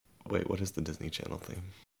Wait, what is the Disney Channel theme?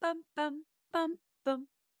 Bum, bum, bum, bum.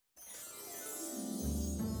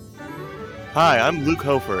 Hi, I'm Luke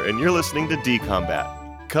Hofer, and you're listening to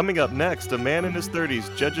D-Combat. Coming up next, a man in his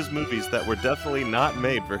 30s judges movies that were definitely not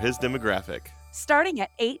made for his demographic. Starting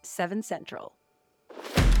at 8/7 Central.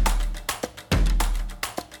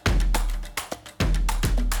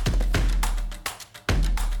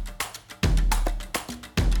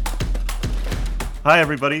 Hi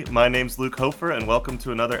everybody, my name's Luke Hofer, and welcome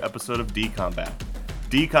to another episode of D-Combat.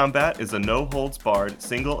 D-Combat is a no-holds-barred,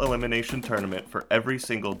 single-elimination tournament for every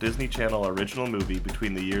single Disney Channel original movie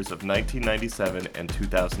between the years of 1997 and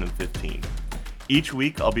 2015. Each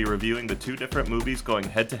week, I'll be reviewing the two different movies going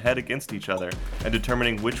head-to-head against each other and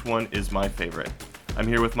determining which one is my favorite. I'm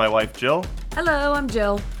here with my wife, Jill. Hello, I'm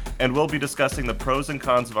Jill. And we'll be discussing the pros and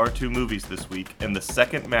cons of our two movies this week in the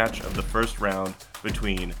second match of the first round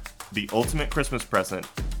between The Ultimate Christmas Present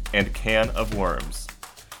and Can of Worms.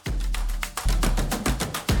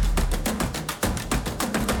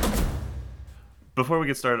 Before we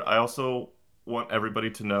get started, I also want everybody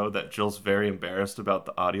to know that Jill's very embarrassed about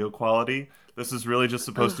the audio quality. This is really just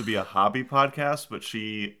supposed to be a hobby podcast, but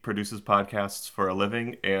she produces podcasts for a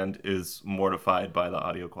living and is mortified by the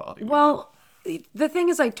audio quality. Well, the thing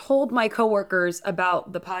is, I told my coworkers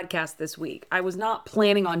about the podcast this week. I was not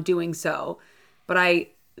planning on doing so, but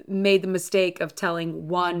I made the mistake of telling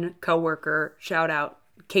one coworker, shout out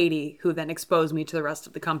Katie, who then exposed me to the rest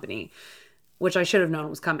of the company, which I should have known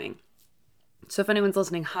was coming. So if anyone's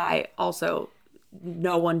listening, hi. Also,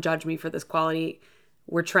 no one judge me for this quality.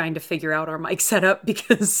 We're trying to figure out our mic setup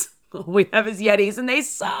because all we have is Yetis and they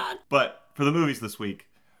suck. But for the movies this week,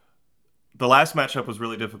 the last matchup was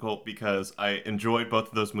really difficult because I enjoyed both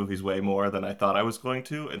of those movies way more than I thought I was going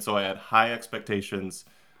to. And so I had high expectations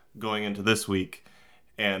going into this week.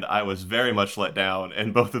 And I was very much let down.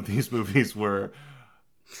 And both of these movies were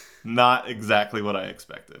not exactly what I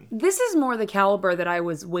expected. This is more the caliber that I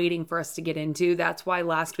was waiting for us to get into. That's why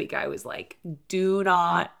last week I was like, do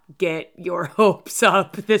not get your hopes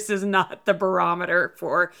up. This is not the barometer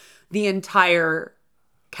for the entire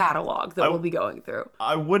catalog that we'll be going through.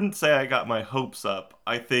 I wouldn't say I got my hopes up.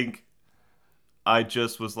 I think I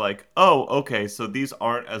just was like, oh, okay, so these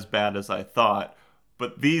aren't as bad as I thought.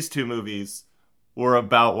 But these two movies were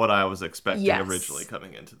about what I was expecting originally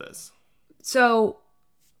coming into this. So,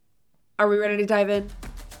 are we ready to dive in?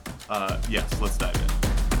 Yes, let's dive in.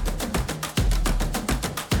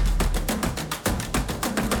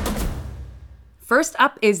 First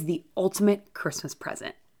up is The Ultimate Christmas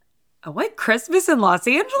Present. A white Christmas in Los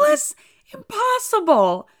Angeles?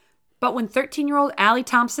 Impossible! But when 13-year-old Allie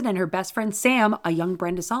Thompson and her best friend Sam, a young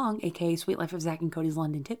Brenda Song, aka Sweet Life of Zack and Cody's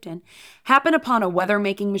London Tipton, happen upon a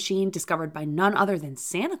weather-making machine discovered by none other than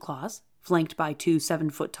Santa Claus, flanked by two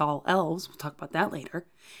 7-foot-tall elves, we'll talk about that later,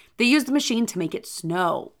 they use the machine to make it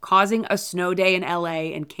snow, causing a snow day in LA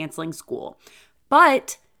and canceling school.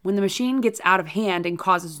 But when the machine gets out of hand and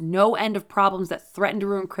causes no end of problems that threaten to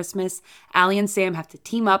ruin Christmas, Allie and Sam have to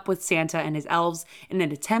team up with Santa and his elves in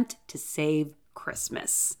an attempt to save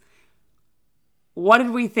Christmas. What did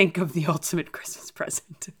we think of The Ultimate Christmas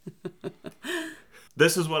Present?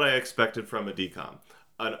 This is what I expected from a DCOM.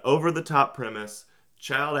 An over-the-top premise,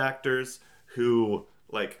 child actors who,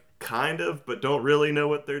 like, kind of, but don't really know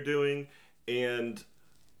what they're doing, and,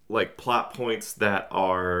 like, plot points that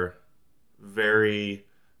are very,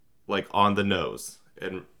 like, on the nose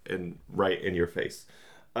and right in your face.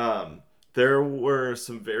 There were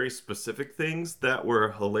some very specific things that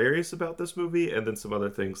were hilarious about this movie, and then some other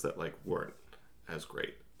things that, like, weren't as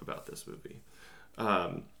great about this movie.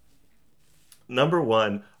 Number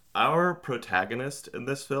one, our protagonist in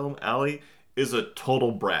this film, Allie, is a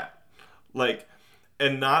total brat. Like,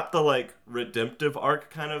 and not the, like, redemptive arc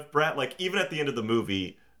kind of brat. Like, even at the end of the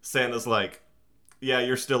movie, Santa's like, yeah,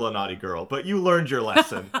 you're still a naughty girl, but you learned your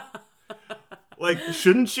lesson. Like,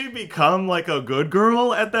 shouldn't she become, like, a good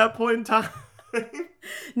girl at that point in time?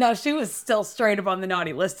 No, she was still straight up on the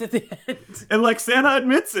naughty list at the end. And, like, Santa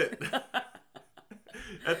admits it.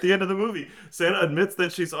 At the end of the movie, Santa admits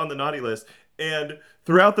that she's on the naughty list. And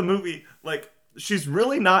throughout the movie, like, she's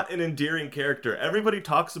really not an endearing character. Everybody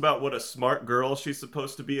talks about what a smart girl she's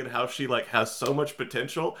supposed to be and how she, like, has so much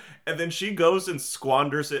potential. And then she goes and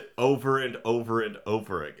squanders it over and over and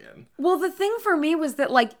over again. Well, the thing for me was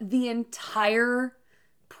that, like, the entire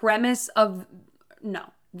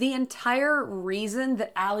reason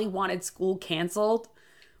that Allie wanted school canceled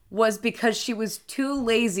was because she was too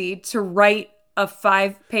lazy to write a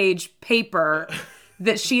 5-page paper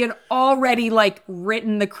that she had already like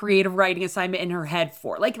written the creative writing assignment in her head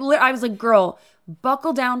for. Like I was like, girl,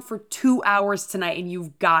 buckle down for 2 hours tonight and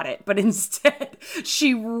you've got it. But instead,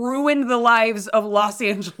 she ruined the lives of Los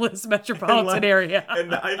Angeles metropolitan area.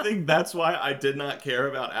 And I think that's why I did not care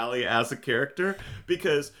about Allie as a character,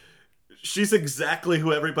 because she's exactly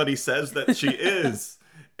who everybody says that she is.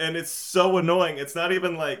 And it's so annoying. It's not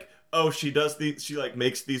even like, oh, she like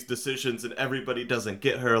makes these decisions and everybody doesn't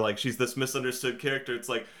get her. Like, she's this misunderstood character. It's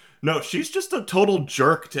like, no, she's just a total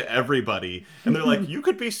jerk to everybody. And they're like, you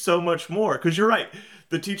could be so much more. Because you're right.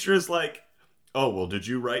 The teacher is like, oh, well, did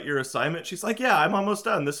you write your assignment? She's like, yeah, I'm almost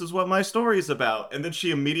done. This is what my story's about. And then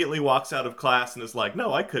she immediately walks out of class and is like,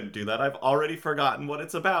 no, I couldn't do that. I've already forgotten what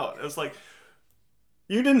it's about. And it's like,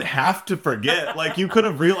 you didn't have to forget. Like, you could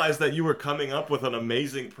have realized that you were coming up with an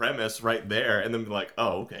amazing premise right there and then be like,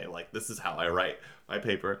 oh, okay, like, this is how I write my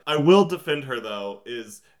paper. I will defend her, though,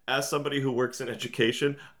 is as somebody who works in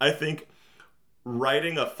education, I think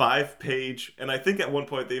writing a 5-page, and I think at one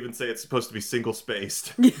point they even say it's supposed to be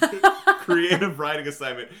single-spaced, creative writing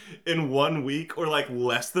assignment in 1 week or like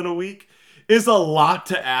less than a week is a lot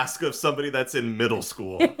to ask of somebody that's in middle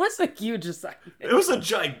school. It was a huge assignment. It was a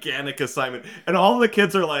gigantic assignment. And all the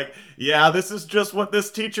kids are like, yeah, this is just what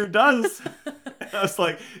this teacher does. I was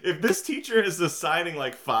like, if this teacher is assigning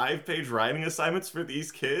like 5-page writing assignments for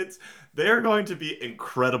these kids, they're going to be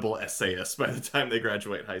incredible essayists by the time they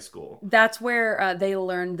graduate high school. That's where they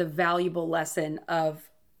learned the valuable lesson of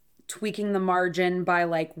tweaking the margin by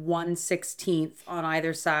like 1/16 on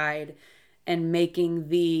either side and making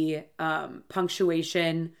the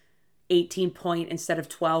punctuation 18 point instead of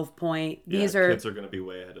 12 point. Kids are going to be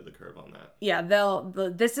way ahead of the curve on that. Yeah,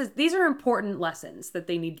 these are important lessons that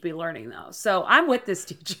they need to be learning though. So I'm with this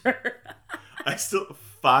teacher.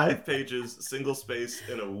 5 pages, single space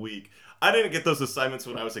in a week. I didn't get those assignments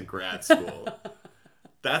when I was in grad school.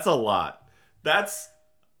 That's a lot.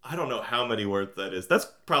 I don't know how many words that is. That's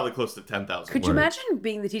probably close to 10,000 words. Could you imagine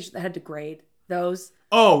being the teacher that had to grade those?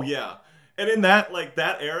 Oh, yeah. And in that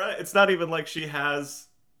era, it's not even like she has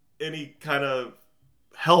any kind of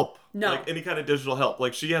help. No. Like any kind of digital help.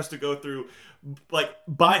 Like she has to go through like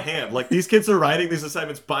by hand. Like these kids are writing these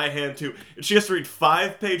assignments by hand too. And she has to read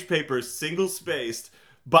 5-page papers, single spaced,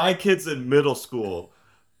 by kids in middle school.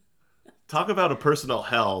 Talk about a personal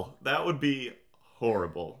hell. That would be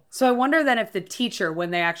horrible. So I wonder then if the teacher,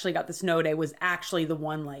 when they actually got the snow day, was actually the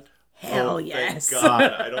one like, hell yes. Thank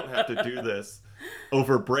God, I don't have to do this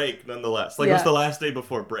over break nonetheless. Like it was the last day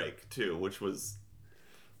before break too, which was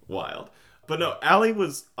wild. But no, Allie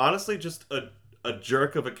was honestly just a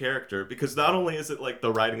jerk of a character, because not only is it like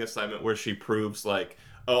the writing assignment where she proves like,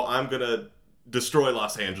 oh, I'm gonna destroy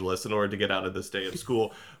Los Angeles in order to get out of this day of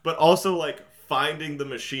school, but also like finding the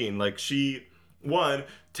machine. Like she, one,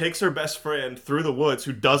 takes her best friend through the woods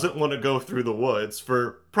who doesn't want to go through the woods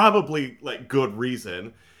for probably like good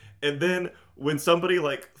reason. And then when somebody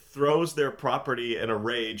like throws their property in a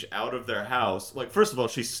rage out of their house, like first of all,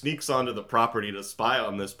 she sneaks onto the property to spy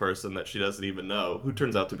on this person that she doesn't even know, who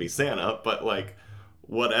turns out to be Santa, but like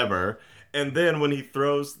whatever. And then when he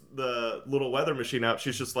throws the little weather machine out,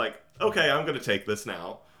 she's just like, okay, I'm going to take this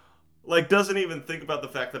now. Like, doesn't even think about the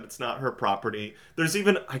fact that it's not her property. There's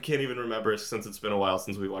even, I can't even remember since it's been a while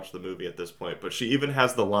since we watched the movie at this point, but she even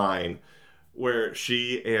has the line where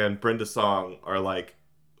she and Brenda Song are like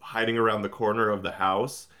hiding around the corner of the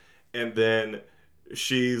house. And then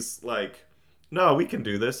she's like, no, we can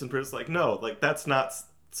do this. And Brenda's like, no, like that's not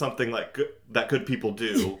something like that good people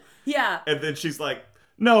do. Yeah. And then she's like,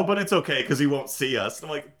 no, but it's okay because he won't see us. And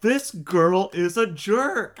I'm like, this girl is a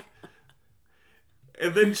jerk.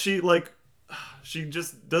 And then she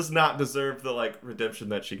just does not deserve the like redemption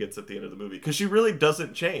that she gets at the end of the movie, because she really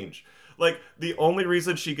doesn't change. Like the only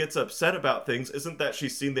reason she gets upset about things isn't that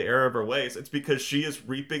she's seen the error of her ways. It's because she is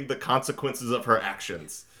reaping the consequences of her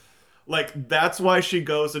actions. Like that's why she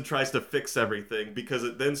goes and tries to fix everything, because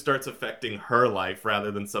it then starts affecting her life rather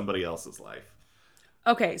than somebody else's life.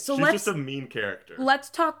 Okay, so she's just a mean character. Let's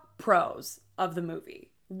talk pros of the movie.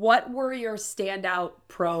 What were your standout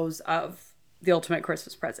pros of The Ultimate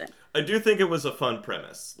Christmas Present? I do think it was a fun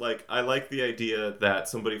premise. Like, I like the idea that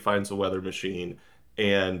somebody finds a weather machine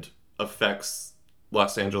and affects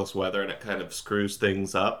Los Angeles weather, and it kind of screws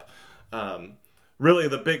things up. Really,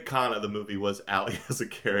 the big con of the movie was Allie as a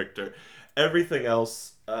character. Everything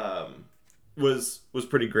else was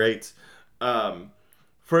pretty great.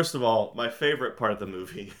 First of all, my favorite part of the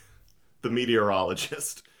movie, the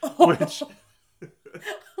meteorologist, which...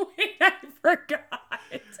 Wait, I forgot.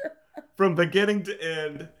 From beginning to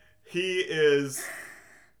end, he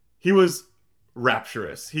was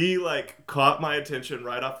rapturous. He like caught my attention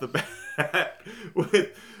right off the bat.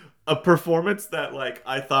 with a performance that like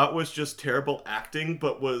I thought was just terrible acting,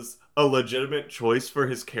 but was a legitimate choice for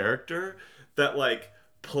his character that like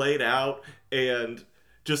played out, and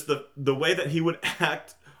just the way that he would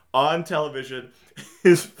act on television.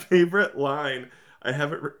 His favorite line, I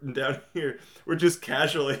have it written down here, where just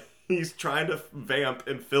casually he's trying to vamp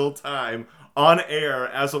and fill time on air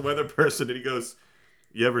as a weather person, and he goes,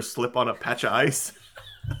 "You ever slip on a patch of ice?"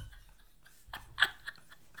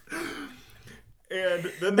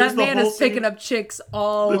 And then that man is picking up chicks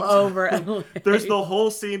all over LA. There's the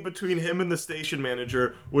whole scene between him and the station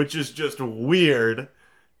manager, which is just weird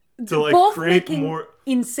to like Both create making more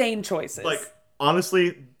insane choices. like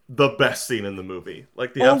honestly the best scene in the movie.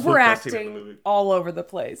 Like the absolute best scene in the movie. Overacting all over the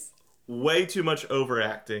place. Way too much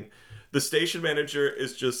overacting. The station manager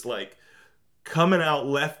is just like coming out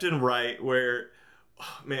left and right where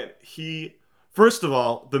man, he first of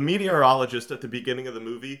all, the meteorologist at the beginning of the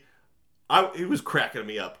movie, he was cracking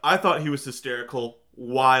me up. I thought he was hysterical,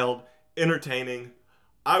 wild, entertaining.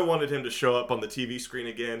 I wanted him to show up on the TV screen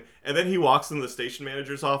again. And then he walks into the station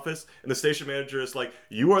manager's office, and the station manager is like,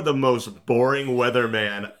 "You are the most boring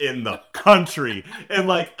weatherman in the country," and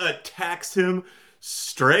like attacks him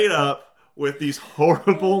straight up with these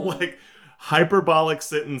horrible, like hyperbolic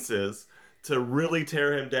sentences to really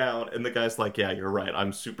tear him down. And the guy's like, "Yeah, you're right.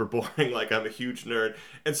 I'm super boring. Like, I'm a huge nerd."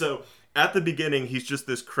 And so at the beginning, he's just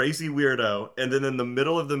this crazy weirdo. And then in the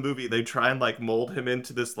middle of the movie, they try and like mold him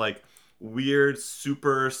into this like weird,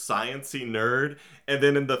 super sciencey nerd. And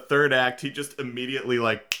then in the third act, he just immediately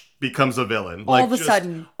like becomes a villain. All of a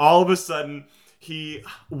sudden. All of a sudden,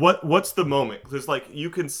 what's the moment? Because like you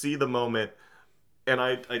can see the moment, and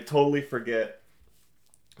I totally forget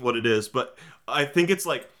what it is, but I think it's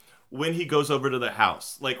like when he goes over to the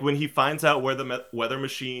house, like when he finds out where the weather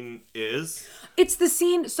machine is. It's the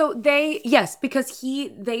scene. So because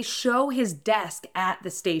they show his desk at the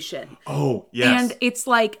station. Oh, yes. And it's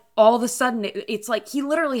like all of a sudden, it's like he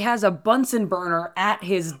literally has a Bunsen burner at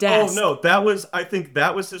his desk. Oh, no, I think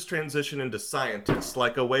that was his transition into scientist,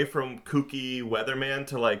 like away from kooky weatherman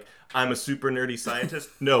to like, I'm a super nerdy scientist.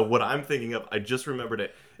 No, what I'm thinking of, I just remembered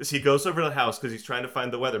it, is he goes over to the house because he's trying to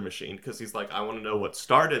find the weather machine, because he's like, I want to know what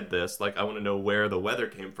started this, like I want to know where the weather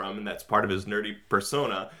came from, and that's part of his nerdy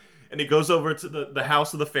persona. And he goes over to the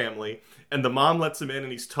house of the family, and the mom lets him in,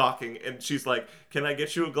 and he's talking, and she's like, "Can I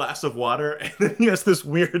get you a glass of water?" And then he has this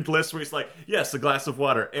weird list where he's like, "Yes, a glass of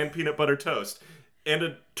water, and peanut butter toast, and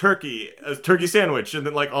a turkey sandwich," and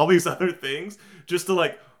then like all these other things, just to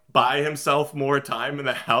like buy himself more time in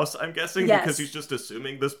the house, I'm guessing, because he's just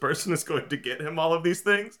assuming this person is going to get him all of these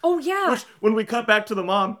things. Oh, yeah. Which, when we cut back to the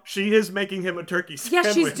mom, she is making him a turkey sandwich.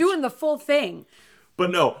 Yeah, she's doing the full thing.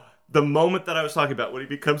 But no, the moment that I was talking about when he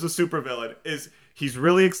becomes a supervillain is he's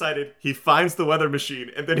really excited. He finds the weather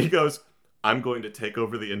machine, and then he goes, "I'm going to take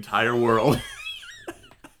over the entire world."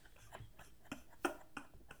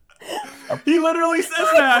 He literally says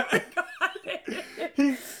that.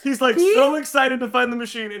 He's like so excited to find the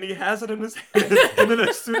machine, and he has it in his hand. And then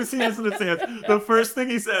as soon as he has it in his hands, the first thing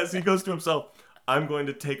he says, he goes to himself, "I'm going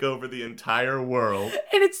to take over the entire world."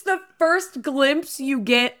 And it's the first glimpse you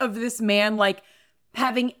get of this man, like,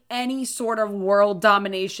 having any sort of world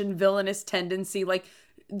domination villainous tendency. Like,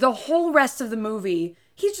 the whole rest of the movie,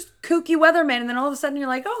 he's just kooky weatherman, and then all of a sudden you're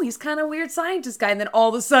like, oh, he's kind of weird scientist guy, and then all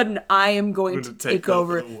of a sudden I am going to take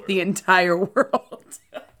over the entire world.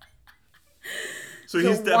 So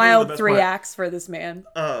he's definitely wild the best 3 part. acts for this man.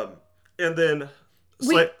 And then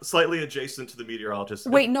slightly adjacent to the meteorologist.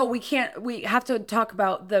 Wait, no, we can't. We have to talk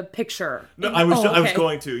about the picture. No, I was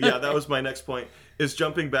going to. Yeah, that was my next point, is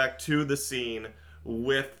jumping back to the scene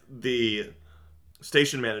with the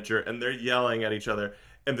station manager, and they're yelling at each other,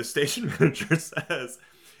 and the station manager says,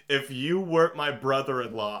 "If you weren't my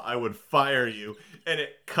brother-in-law, I would fire you." And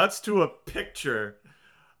it cuts to a picture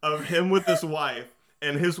of him with his wife,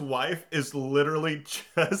 and his wife is literally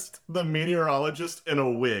just the meteorologist in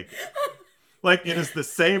a wig. Like, it is the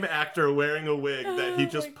same actor wearing a wig that he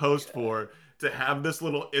just posed for to have this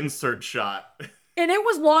little insert shot. And it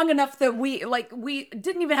was long enough that we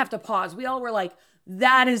didn't even have to pause. We all were like,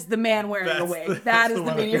 that is the man wearing a wig. That is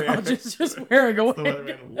the meteorologist just wearing a wig. The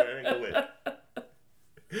weatherman wearing a wig.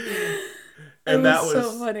 And that was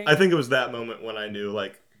so funny. I think it was that moment when I knew,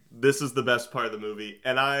 like, this is the best part of the movie.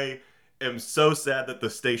 And I am so sad that the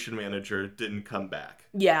station manager didn't come back.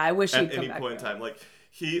 Yeah, I wish he'd at come any back point in though. time. Like,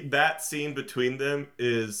 that scene between them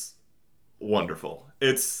is wonderful.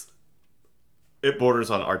 It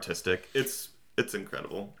borders on artistic. It's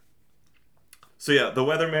incredible. So yeah, the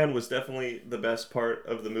weatherman was definitely the best part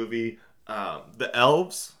of the movie. The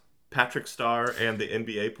elves, Patrick Starr, and the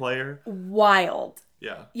NBA player. Wild.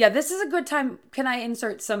 Yeah. Yeah, this is a good time. Can I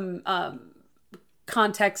insert some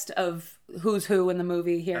context of who's who in the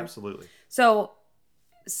movie here? Absolutely. So,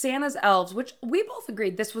 Santa's elves, which we both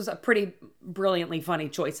agreed this was a pretty brilliantly funny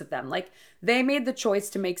choice of them. Like, they made the choice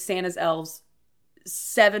to make Santa's elves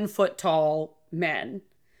 7 foot tall men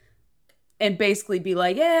and basically be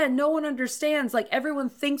like, yeah, no one understands. Like, everyone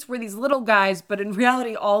thinks we're these little guys, but in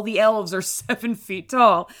reality, all the elves are 7 feet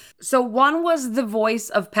tall. So, one was the voice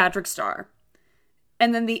of Patrick Starr,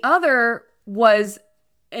 and then the other was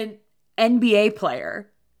an NBA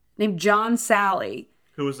player named John Sally.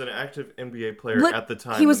 Who was an active NBA player at the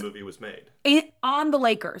time the movie was made. On the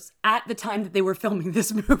Lakers at the time that they were filming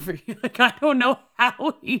this movie. Like, I don't know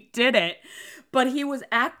how he did it, but he was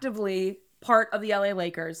actively part of the LA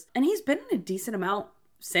Lakers. And he's been in a decent amount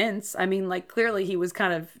since. I mean, like, clearly he was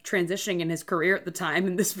kind of transitioning in his career at the time,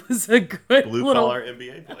 and this was a good blue-collar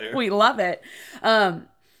NBA player. We love it.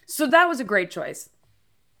 So that was a great choice.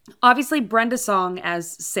 Obviously, Brenda Song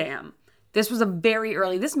as Sam. This was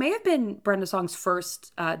this may have been Brenda Song's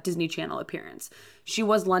first Disney Channel appearance. She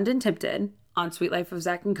was London Tipton on Sweet Life of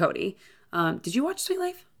Zack and Cody. Did you watch Sweet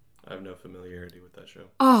Life? I have no familiarity with that show.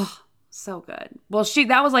 Oh, so good. Well,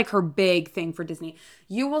 that was like her big thing for Disney.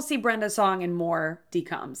 You will see Brenda Song in more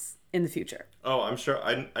DComs in the future. Oh, I'm sure.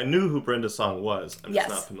 I knew who Brenda Song was. I'm just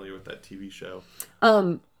not familiar with that TV show.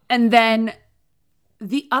 And then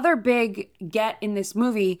the other big get in this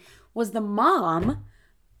movie was the mom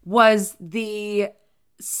was the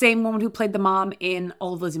same woman who played the mom in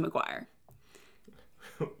All of Lizzie McGuire.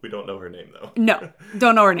 We don't know her name, though. No,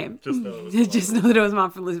 don't know her name. Just know it was Just know that it was mom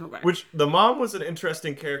from Lizzie McGuire. Which, the mom was an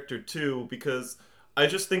interesting character, too, because I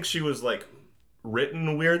just think she was, like,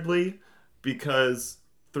 written weirdly, because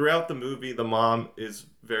throughout the movie, the mom is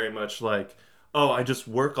very much like, oh, I just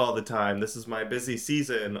work all the time. This is my busy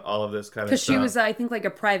season, all of this kind of stuff. Because she was, I think, like a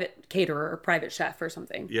private caterer or private chef or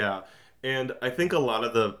something. Yeah. And I think a lot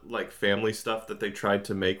of the, like, family stuff that they tried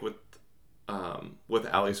to make with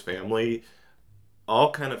Allie's family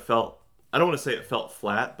all kind of felt, I don't want to say it felt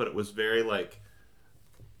flat, but it was very, like,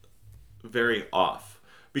 very off.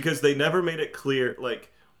 Because they never made it clear,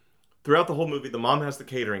 like, throughout the whole movie, the mom has the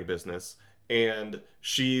catering business, and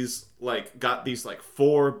she's, like, got these, like,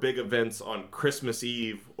 4 big events on Christmas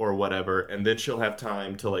Eve or whatever, and then she'll have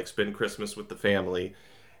time to, like, spend Christmas with the family.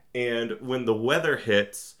 And when the weather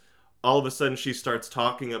hits, all of a sudden she starts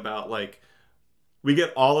talking about, like, we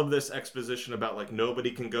get all of this exposition about, like,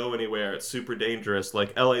 nobody can go anywhere. It's super dangerous.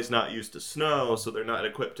 Like, LA's not used to snow, so they're not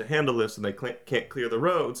equipped to handle this, and they can't clear the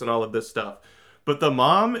roads and all of this stuff. But the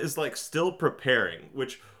mom is, like, still preparing,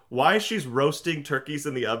 which, why she's roasting turkeys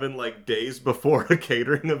in the oven, like, days before a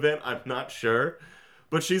catering event, I'm not sure.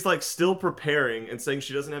 But she's, like, still preparing and saying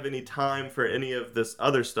she doesn't have any time for any of this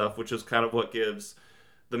other stuff, which is kind of what gives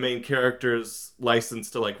the main character's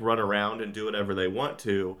license to, like, run around and do whatever they want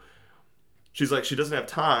to. She's like, she doesn't have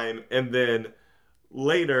time. And then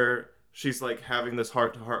later, she's, like, having this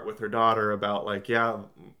heart-to-heart with her daughter about, like, yeah,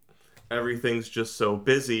 everything's just so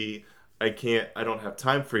busy. I don't have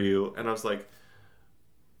time for you. And I was like,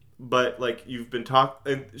 but, like, you've been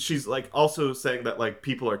and she's, like, also saying that, like,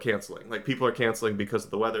 people are canceling. Like, people are canceling because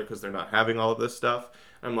of the weather, because they're not having all of this stuff.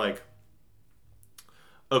 I'm like,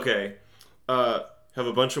 okay, have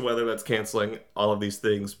a bunch of weather that's canceling all of these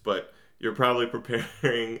things, but you're probably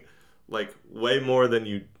preparing, like, way more than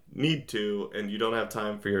you need to, and you don't have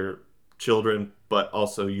time for your children, but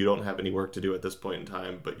also you don't have any work to do at this point in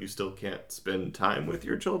time, but you still can't spend time with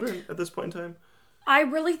your children at this point in time. I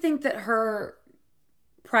really think that her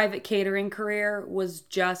private catering career was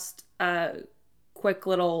just a quick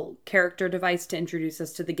little character device to introduce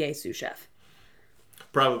us to the gay sous chef.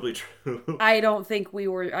 Probably true. I don't think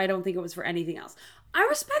it was for anything else. I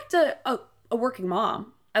respect a working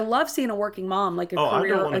mom. I love seeing a working mom, like a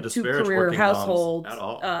 2-career household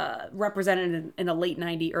represented in a late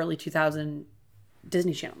 90s, early 2000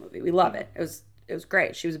 Disney Channel movie. We love it. It was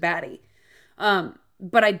great. She was a baddie.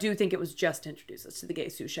 But I do think it was just to introduce us to the gay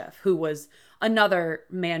sous chef, who was another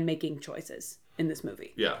man making choices in this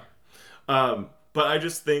movie. Yeah. But I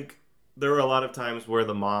just think there were a lot of times where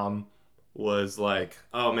the mom was like,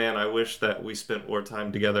 oh man, I wish that we spent more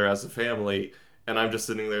time together as a family. And I'm just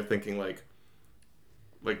sitting there thinking, like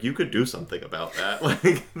you could do something about that.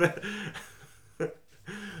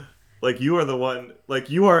 Like you are the one, like,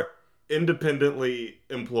 you are independently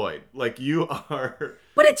employed. Like, you are.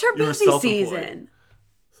 But it's her busy season.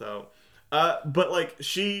 So, but, like,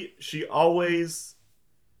 she always,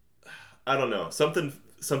 I don't know, something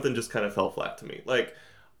just kind of fell flat to me. Like,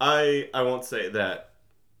 I won't say that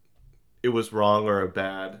it was wrong or a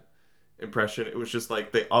bad impression. It was just,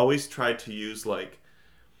 like, they always tried to use, like,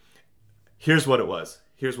 Here's what it was.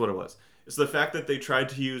 It's the fact that they tried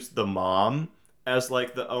to use the mom as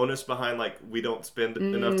like the onus behind like we don't spend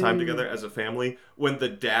enough time together as a family when the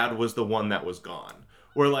dad was the one that was gone.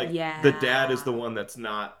 Where like the dad is the one that's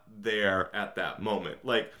not there at that moment.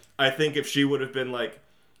 Like I think if she would have been like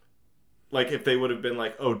if they would have been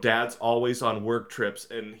like, oh, dad's always on work trips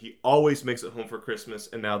and he always makes it home for Christmas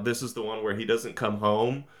and now this is the one where he doesn't come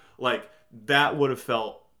home, like that would have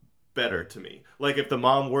felt better to me. Like if the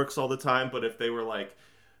mom works all the time, but if they were like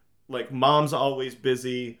mom's always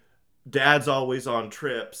busy, dad's always on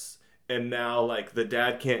trips, and now like the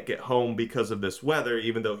dad can't get home because of this weather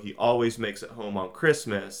even though he always makes it home on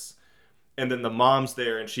Christmas, and then the mom's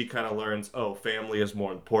there and she kind of learns, oh, family is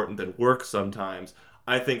more important than work sometimes.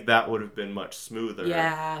 I think that would have been much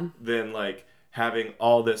smoother than like having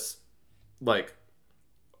all this kind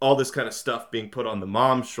of stuff being put on the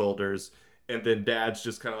mom's shoulders, and then dad's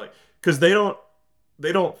just kind of like, because they don't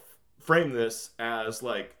frame this as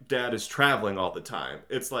like dad is traveling all the time.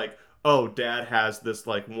 It's like, oh, dad has this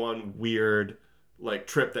like one weird like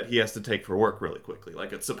trip that he has to take for work really quickly.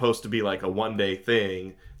 Like it's supposed to be like a 1-day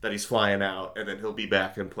thing that he's flying out and then he'll be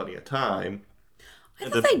back in plenty of time. I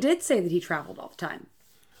thought they did say that he traveled all the time.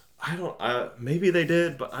 Maybe they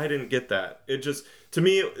did, but I didn't get that. It just, to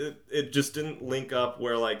me, it just didn't link up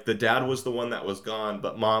where like the dad was the one that was gone,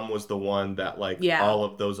 but mom was the one that like all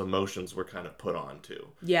of those emotions were kind of put onto.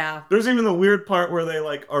 Yeah. There's even the weird part where they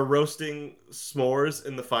like are roasting s'mores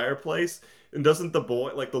in the fireplace, and doesn't the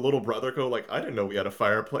boy, like the little brother, go like, I didn't know we had a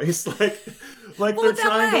fireplace. like well, they're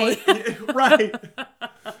trying to like, right.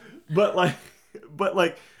 But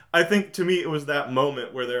like. I think to me it was that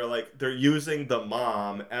moment where they're using the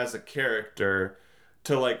mom as a character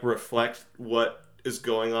to like reflect what is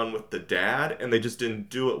going on with the dad, and they just didn't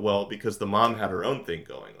do it well because the mom had her own thing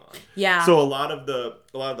going on. Yeah. So a lot of the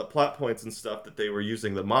plot points and stuff that they were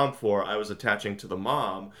using the mom for, I was attaching to the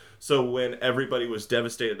mom. So when everybody was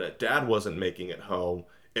devastated that dad wasn't making it home,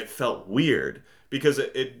 it felt weird because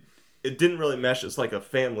it didn't really mesh as like a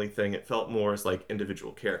family thing. It felt more as like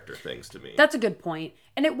individual character things to me. That's a good point.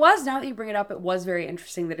 And it was, now that you bring it up, it was very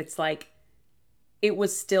interesting that it's like, it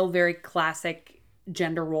was still very classic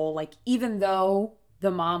gender role. Like even though the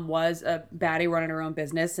mom was a baddie running her own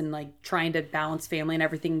business and like trying to balance family and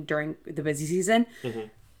everything during the busy season,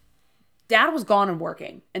 dad was gone and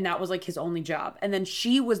working. And that was like his only job. And then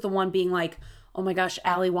she was the one being like, oh my gosh,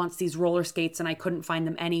 Allie wants these roller skates and I couldn't find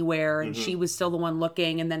them anywhere. And she was still the one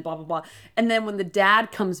looking, and then blah, blah, blah. And then when the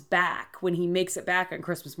dad comes back, when he makes it back on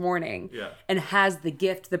Christmas morning and has the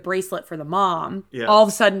gift, the bracelet for the mom, all of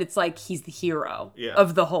a sudden it's like he's the hero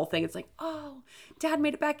of the whole thing. It's like, oh, dad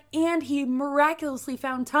made it back and he miraculously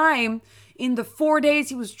found time in the 4 days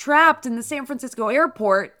he was trapped in the San Francisco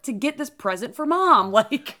airport to get this present for mom.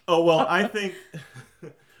 Like, oh, well, I think...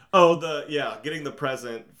 getting the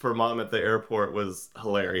present for mom at the airport was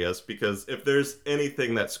hilarious because if there's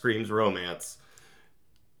anything that screams romance,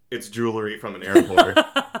 it's jewelry from an airport.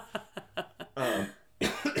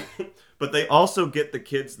 But they also get the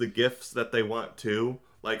kids the gifts that they want too.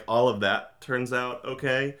 Like all of that turns out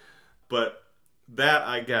okay. But that,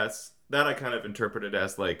 I guess, that I kind of interpreted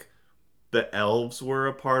as like the elves were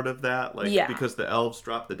a part of that. Like because the elves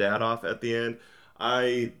dropped the dad off at the end.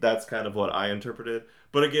 That's kind of what I interpreted.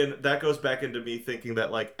 But again, that goes back into me thinking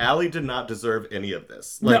that, like, Allie did not deserve any of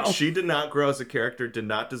this. Like, she did not grow as a character, did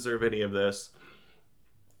not deserve any of this.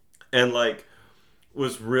 And, like,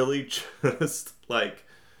 was really just, like,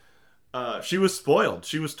 she was spoiled.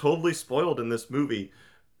 She was totally spoiled in this movie.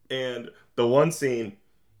 And the one scene,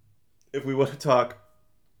 if we want to talk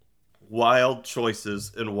wild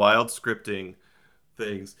choices and wild scripting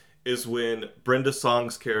things, is when Brenda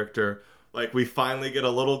Song's character, like, we finally get a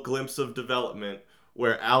little glimpse of development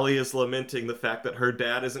where Allie is lamenting the fact that her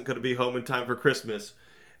dad isn't going to be home in time for Christmas.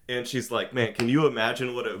 And she's like, man, can you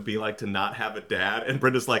imagine what it would be like to not have a dad? And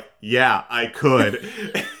Brenda's like, yeah, I could.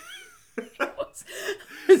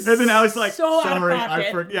 And then Allie's like, so sorry,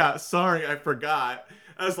 I forgot.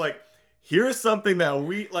 I was like, here's something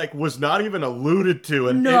that was not even alluded to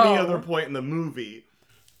at any other point in the movie.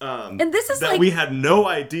 And this is that we had no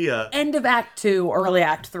idea. End of Act 2, early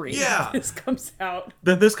Act 3. Yeah. This comes out.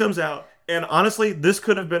 And honestly, this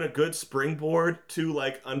could have been a good springboard to,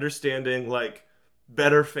 like, understanding, like,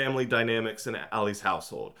 better family dynamics in Allie's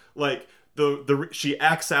household. Like, she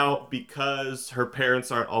acts out because her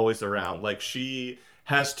parents aren't always around. Like, she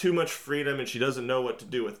has too much freedom and she doesn't know what to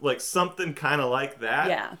do with, like, something kind of like that.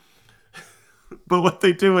 Yeah. But what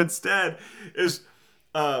they do instead is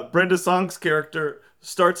Brenda Song's character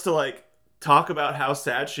starts to, like, talk about how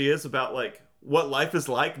sad she is about, like, what life is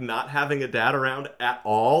like not having a dad around at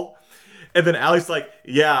all. And then Allie's like,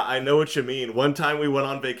 yeah, I know what you mean. One time we went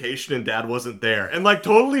on vacation and Dad wasn't there. And, like,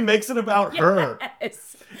 totally makes it about her.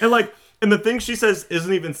 Yes. And, like, and the thing she says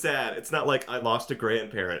isn't even sad. It's not like I lost a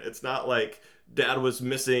grandparent. It's not like Dad was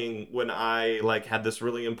missing when I, like, had this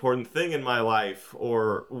really important thing in my life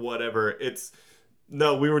or whatever. It's,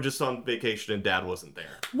 no, we were just on vacation and Dad wasn't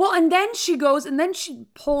there. Well, and then she goes and then she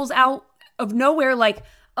pulls out of nowhere like,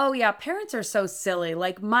 oh yeah, parents are so silly.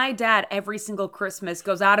 Like my dad every single Christmas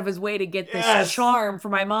goes out of his way to get this charm for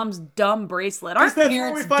my mom's dumb bracelet. Our That's parents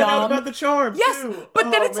where we find out about the charms, yes, too. but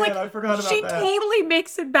then Oh, it's man, like I forgot about she that. totally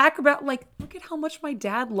makes it back about like, look at how much my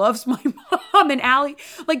dad loves my mom. And Allie,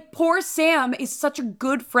 like poor Sam is such a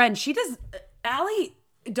good friend. Allie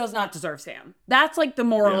does not deserve Sam. That's like the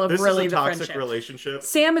moral of really this is the a toxic friendship. relationship.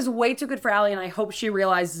 Sam is way too good for Allie, and I hope she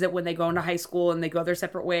realizes it when they go into high school and they go their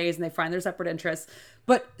separate ways and they find their separate interests.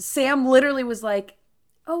 But Sam literally was like,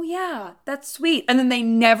 oh yeah, that's sweet. And then they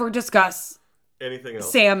never discuss Anything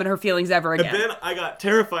else. Sam and her feelings ever again. And then I got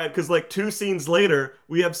terrified because, like, 2 scenes later,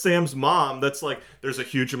 we have Sam's mom that's like, there's a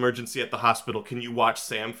huge emergency at the hospital. Can you watch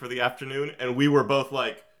Sam for the afternoon? And we were both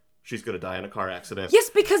like, she's going to die in a car accident. Yes,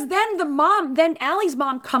 because then Allie's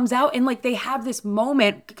mom comes out and like they have this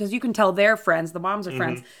moment because you can tell they're friends. The moms are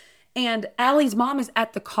friends. And Allie's mom is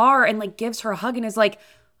at the car and like gives her a hug and is like,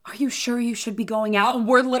 are you sure you should be going out? And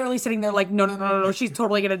we're literally sitting there like, no. She's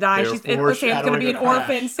totally going to die. Sam's going to be an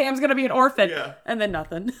orphan. Sam's going to be an orphan. Yeah. And then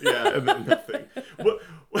nothing. Yeah, and then nothing.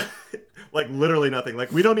 Like, literally nothing.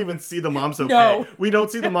 Like, we don't even see the mom's okay. No. We don't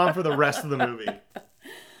see the mom for the rest of the movie.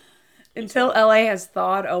 Until LA has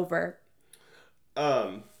thawed over.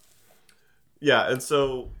 Yeah, and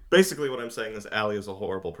so basically what I'm saying is Allie is a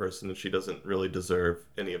horrible person and she doesn't really deserve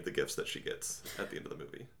any of the gifts that she gets at the end of the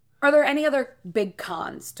movie. Are there any other big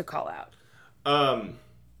cons to call out?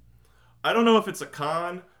 I don't know if it's a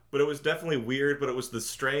con, but it was definitely weird, but it was the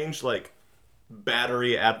strange, like,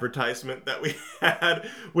 battery advertisement that we had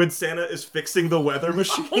when Santa is fixing the weather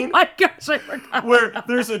machine. Oh my gosh, I forgot. Where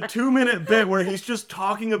there's a 2-minute bit where he's just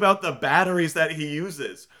talking about the batteries that he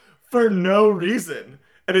uses for no reason.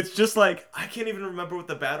 And it's just like, I can't even remember what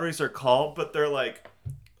the batteries are called, but they're like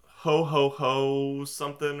ho ho ho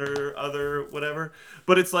something or other, whatever.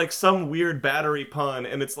 But it's like some weird battery pun,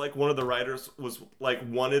 and it's like one of the writers was like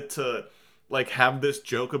wanted to like have this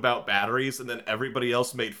joke about batteries, and then everybody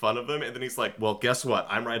else made fun of him, and then he's like, well, guess what?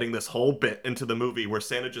 I'm writing this whole bit into the movie where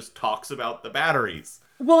Santa just talks about the batteries.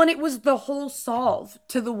 Well, and it was the whole solve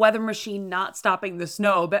to the weather machine not stopping the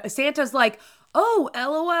snow. But Santa's like, oh,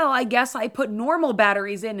 LOL, I guess I put normal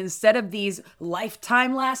batteries in instead of these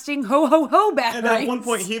lifetime lasting ho-ho-ho batteries. And at one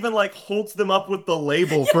point, he even, like, holds them up with the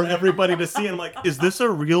label for everybody to see. And I'm like, is this a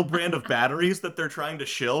real brand of batteries that they're trying to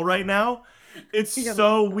shill right now? It's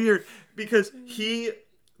so weird. Because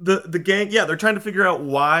the gang, yeah, they're trying to figure out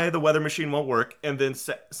why the weather machine won't work. And then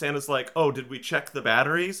Santa's like, oh, did we check the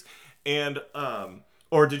batteries? And,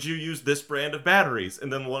 or did you use this brand of batteries?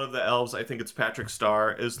 And then one of the elves, I think it's Patrick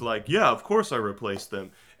Star, is like, yeah, of course I replaced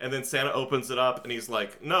them. And then Santa opens it up and he's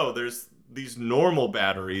like, no, there's these normal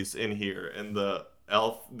batteries in here. And the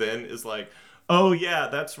elf then is like, oh yeah,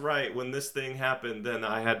 that's right. When this thing happened, then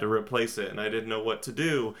I had to replace it and I didn't know what to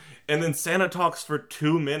do. And then Santa talks for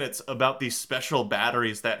 2 minutes about these special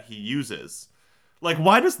batteries that he uses. Like,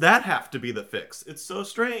 why does that have to be the fix? It's so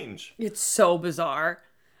strange. It's so bizarre.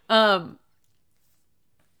 I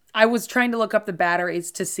was trying to look up the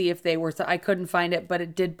batteries to see if they were, I couldn't find it, but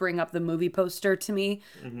it did bring up the movie poster to me,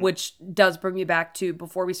 which does bring me back to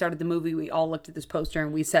before we started the movie, we all looked at this poster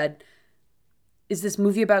and we said, is this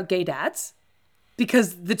movie about gay dads?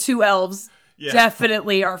 Because the 2 elves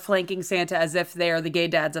definitely are flanking Santa as if they are the gay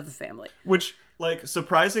dads of the family. Which, like,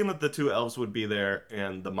 surprising that the 2 elves would be there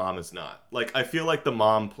and the mom is not. Like, I feel like the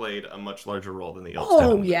mom played a much larger role than the elves did.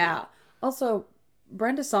 Oh, yeah. Also,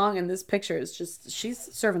 Brenda Song in this picture is just, she's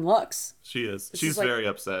serving looks. She is. This She's is like, very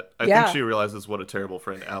upset. I think she realizes what a terrible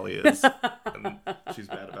friend Allie is. And she's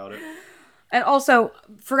mad about it. And also,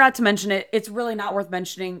 forgot to mention it, it's really not worth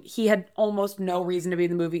mentioning. He had almost no reason to be in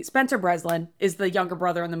the movie. Spencer Breslin is the younger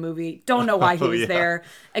brother in the movie. Don't know why he was there,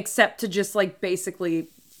 except to just, like, basically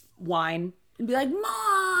whine and be like,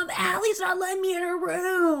 Mom, Allie's not letting me in her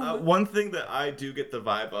room. One thing that I do get the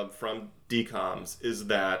vibe of from DCOMs is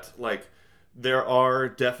that, like, there are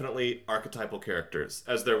definitely archetypal characters,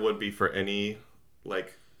 as there would be for any,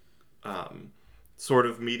 like, sort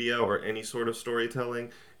of media or any sort of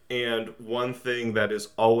storytelling. And one thing that is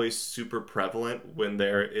always super prevalent when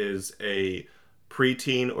there is a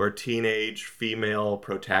preteen or teenage female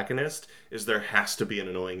protagonist is there has to be an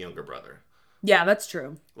annoying younger brother. Yeah, that's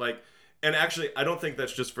true. Like, And actually, I don't think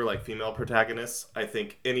that's just for like female protagonists. I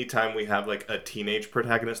think anytime we have like a teenage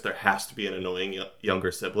protagonist, there has to be an annoying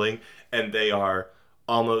younger sibling, and they are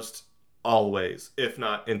almost always, if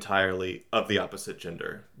not entirely, of the opposite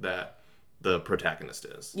gender that the protagonist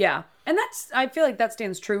is. Yeah. And I feel like that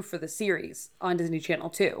stands true for the series on Disney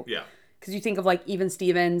Channel too. Yeah. Because you think of like Even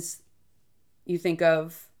Stevens, you think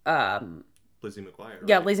of Lizzie McGuire.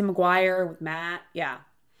 yeah, Right? Lizzie McGuire with Matt. Yeah.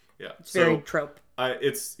 Yeah. It's very trope.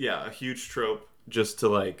 It's a huge trope just to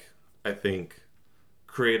like, I think,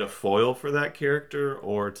 create a foil for that character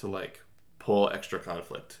or to like pull extra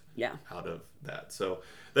conflict Yeah. out of that. So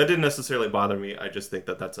that didn't necessarily bother me. I just think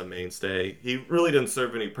that that's a mainstay. He really didn't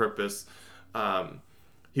serve any purpose.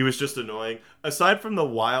 He was just annoying. Aside from the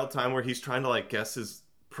wild time where he's trying to like guess his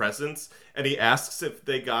presents and he asks if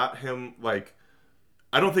they got him like,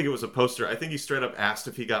 I don't think it was a poster. I think he straight up asked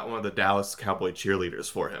if he got one of the Dallas Cowboy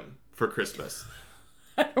cheerleaders for him for Christmas.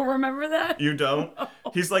 I don't remember that. You don't? No.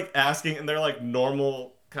 He's like asking, and they're like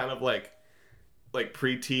normal, kind of like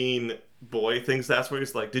preteen boy things. That's where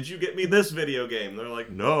he's like, "Did you get me this video game?" And they're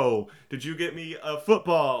like, "No." "Did you get me a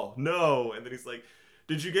football?" "No." And then he's like,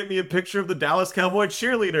 "Did you get me a picture of the Dallas Cowboy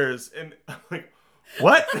cheerleaders?" And I'm like,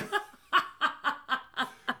 "What?"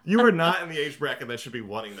 You are not in the age bracket that should be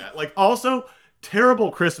wanting that. Like, also,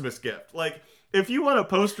 terrible Christmas gift. Like, if you want a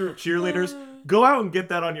poster of cheerleaders, go out and get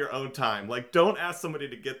that on your own time. Like, don't ask somebody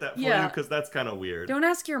to get that for you because that's kind of weird. Don't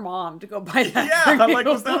ask your mom to go buy that. Yeah, for I'm you. like,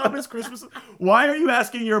 was that on his Christmas? Why are you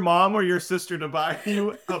asking your mom or your sister to buy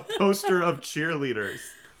you a poster of cheerleaders?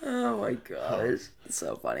 Oh my gosh, it's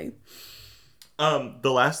so funny.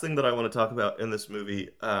 The last thing that I want to talk about in this movie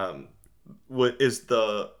is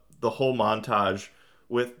the whole montage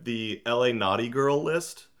with the LA Naughty Girl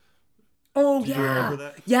list. Oh, Do yeah. you remember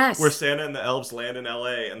that? Yes. Where Santa and the elves land in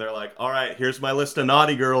LA and they're like, "All right, here's my list of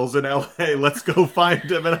naughty girls in LA. Let's go find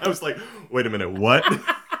them." And I was like, wait a minute, what?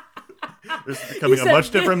 This is becoming a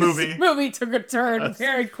much different movie. This movie took a turn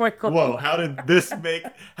very quickly. Whoa, how did this make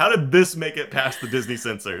it past the Disney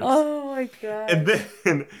censors? Oh my god. And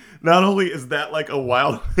then not only is that like a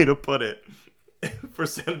wild way to put it, for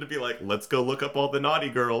Santa to be like, "Let's go look up all the naughty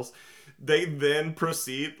girls," they then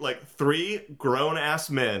proceed, like 3 grown-ass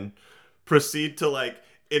men proceed to like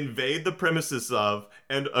invade the premises of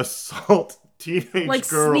and assault teenage Like,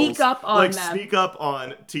 girls. sneak up on like them. sneak up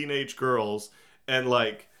on teenage girls and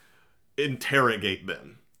like interrogate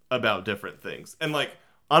them about different things. And like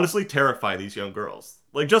honestly terrify these young girls.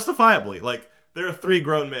 Like justifiably. Like there are 3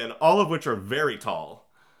 grown men, all of which are very tall.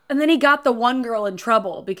 And then he got the one girl in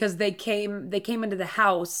trouble because they came into the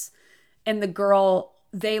house and the girl,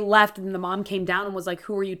 they left and the mom came down and was like,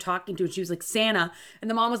 "Who are you talking to?" And she was like, "Santa."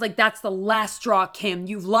 And the mom was like, "That's the last straw, Kim.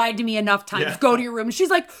 You've lied to me enough times. Yeah. Go to your room." And she's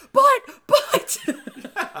like, but.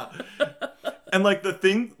 And like the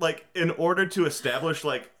thing, like in order to establish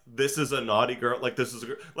like this is a naughty girl, like this is a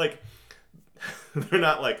girl, like they're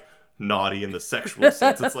not like naughty in the sexual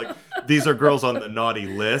sense. It's like these are girls on the naughty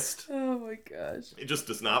list. Oh my gosh. It just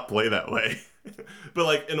does not play that way. But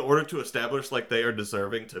like in order to establish like they are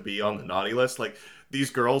deserving to be on the naughty list, like these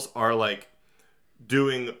girls are like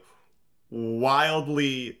doing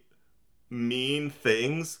wildly mean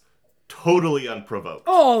things totally unprovoked.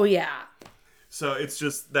 Oh yeah. So it's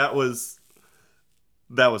just that was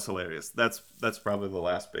hilarious. That's probably the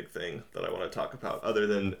last big thing that I want to talk about, other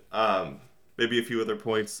than maybe a few other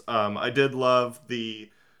points. I did love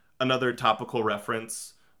another topical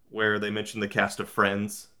reference where they mentioned the cast of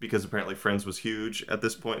Friends, because apparently Friends was huge at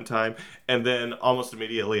this point in time. And then almost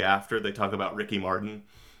immediately after, they talk about Ricky Martin.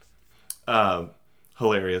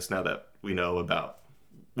 Hilarious now that we know about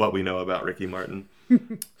what we know about Ricky Martin.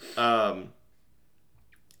 And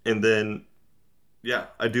then, yeah,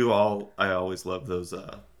 I always love those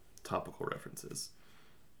topical references.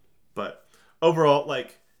 But overall,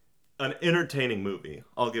 like, an entertaining movie.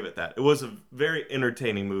 I'll give it that. It was a very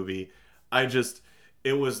entertaining movie. I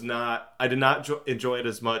did not enjoy it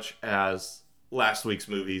as much as last week's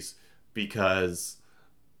movies because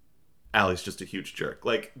Allie's just a huge jerk.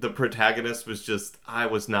 Like, the protagonist I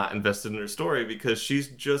was not invested in her story because she's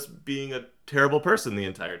just being a terrible person the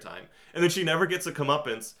entire time. And then she never gets a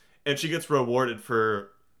comeuppance, and she gets rewarded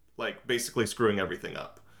for, like, basically screwing everything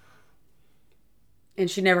up. And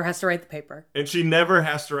she never has to write the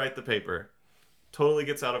paper. Totally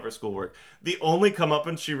gets out of her schoolwork. The only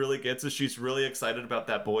comeuppance she really gets is she's really excited about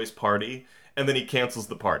that boy's party, and then he cancels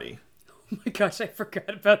the party. Oh my gosh, I forgot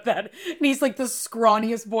about that. And he's like the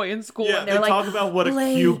scrawniest boy in school. Yeah, and they they're talk like, about what a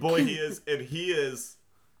Blake. cute boy he is, and he is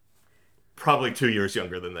probably 2 years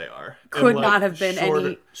younger than they are. Could And, like, not have been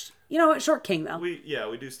any. You know what? Short king, though. We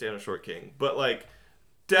do stand a short king, but like,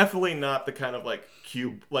 definitely not the kind of like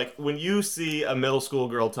cute, like when you see a middle school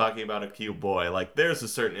girl talking about a cute boy, like there's a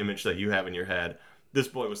certain image that you have in your head. This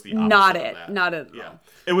boy was the opposite Not of it. that. Not at all. Yeah.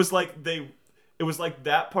 It was like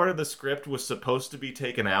that part of the script was supposed to be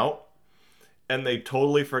taken out, and they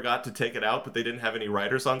totally forgot to take it out, but they didn't have any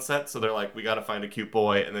writers on set, so they're like, we gotta find a cute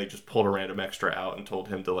boy, and they just pulled a random extra out and told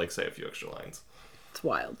him to like say a few extra lines. It's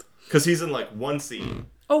wild. Because he's in like one scene.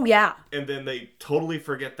 Oh, yeah. And then they totally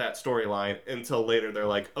forget that storyline until later they're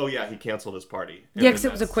like, oh yeah, he canceled his party. And Yeah, because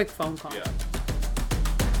it was a quick phone call. Yeah.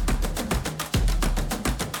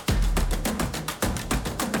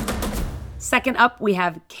 Second up, we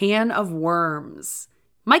have Can of Worms.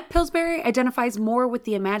 Mike Pillsbury identifies more with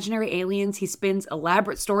the imaginary aliens he spins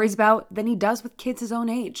elaborate stories about than he does with kids his own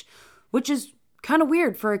age, which is kind of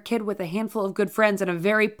weird for a kid with a handful of good friends and a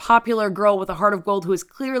very popular girl with a heart of gold who is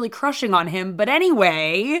clearly crushing on him. But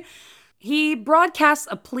anyway, he broadcasts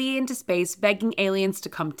a plea into space begging aliens to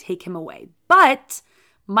come take him away. But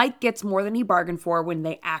Mike gets more than he bargained for when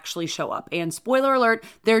they actually show up. And spoiler alert,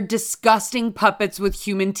 they're disgusting puppets with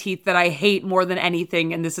human teeth that I hate more than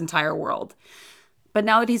anything in this entire world. But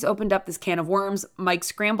now that he's opened up this can of worms, Mike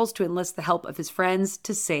scrambles to enlist the help of his friends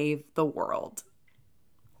to save the world.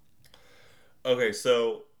 Okay,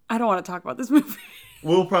 so I don't want to talk about this movie.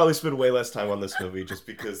 we'll probably spend way less time on this movie just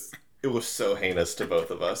because it was so heinous to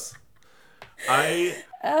both of us.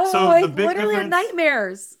 Literally had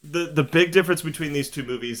nightmares. The big difference between these two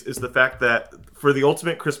movies is the fact that for The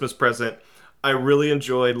Ultimate Christmas Present, I really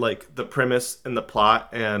enjoyed like the premise and the plot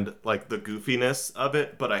and like the goofiness of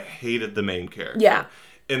it, but I hated the main character. Yeah.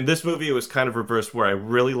 In this movie, it was kind of reversed where I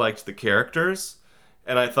really liked the characters,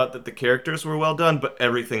 and I thought that the characters were well done, but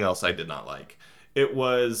everything else I did not like. It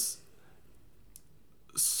was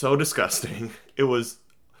so disgusting. It was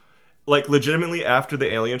like legitimately after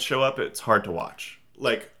the aliens show up, it's hard to watch.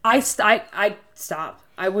 Like I stopped.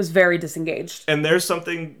 I was very disengaged. And there's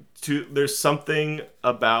something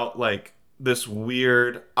about like this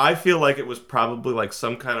weird, I feel like it was probably like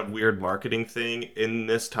some kind of weird marketing thing in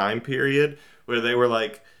this time period where they were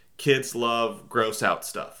like, kids love gross out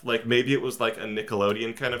stuff. Like maybe it was like a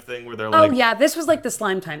Nickelodeon kind of thing where they're like, oh yeah, this was like the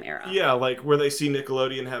Slime Time era. Yeah, like where they see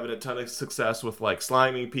Nickelodeon having a ton of success with like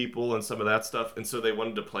sliming people and some of that stuff, and so they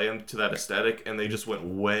wanted to play into that aesthetic, and they just went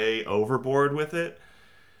way overboard with it.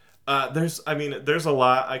 There's a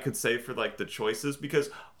lot I could say for like the choices,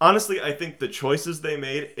 because honestly, I think the choices they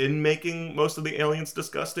made in making most of the aliens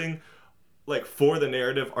disgusting, like for the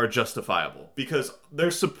narrative, are justifiable, because they're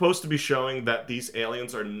supposed to be showing that these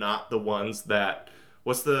aliens are not the ones that,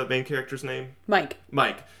 what's the main character's name? Mike.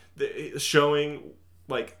 Showing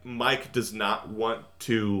like Mike does not want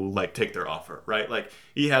to like take their offer, right? Like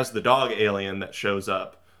he has the dog alien that shows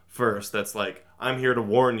up first that's like, I'm here to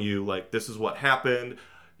warn you, like this is what happened,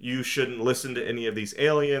 you shouldn't listen to any of these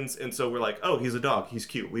aliens. And so we're like, oh, he's a dog, he's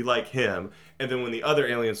cute, we like him. And then when the other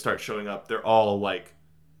aliens start showing up, they're all like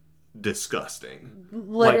disgusting,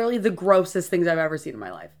 literally like, the grossest things I've ever seen in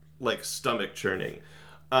my life, like stomach churning.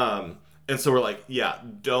 And so we're like, yeah,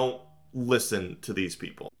 don't listen to these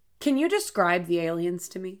people. Can you describe the aliens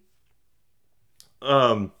to me?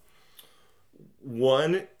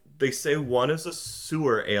 They say one is a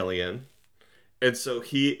sewer alien, and so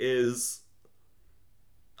he is,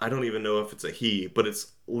 I don't even know if it's a he, but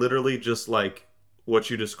it's literally just like what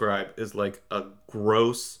you describe is like a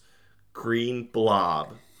gross green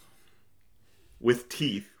blob with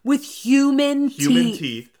teeth. With human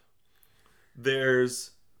teeth.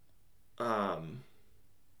 There's the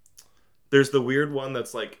weird one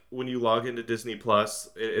that's like when you log into Disney Plus,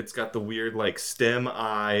 it's got the weird like stem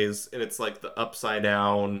eyes, and it's like the upside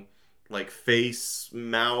down like face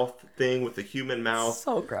mouth thing with the human mouth.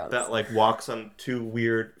 So gross. That like walks on two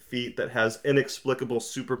weird feet that has inexplicable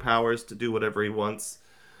superpowers to do whatever he wants.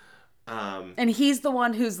 And he's the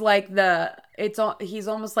one who's like he's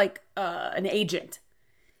almost like an agent.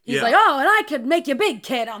 He's like, oh, and I could make you big,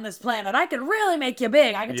 kid, on this planet. I could really make you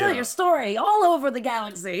big. I could tell your story all over the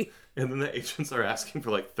galaxy. And then the agents are asking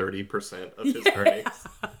for like 30% of his earnings.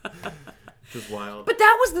 Which is wild. But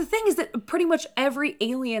that was the thing, is that pretty much every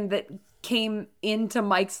alien that came into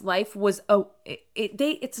Mike's life was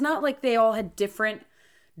it's not like they all had different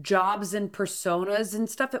jobs and personas and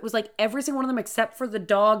stuff. It was like every single one of them except for the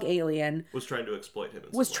dog alien was trying to exploit him.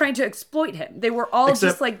 Trying to exploit him. They were all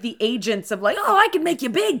just like the agents of like, oh, I can make you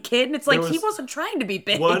big, kid. And it's like he wasn't trying to be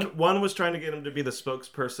big. One was trying to get him to be the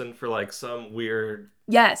spokesperson for like some weird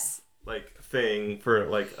like thing for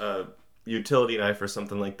like a utility knife or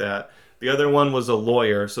something like that. The other one was a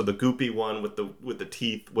lawyer, so the goopy one with the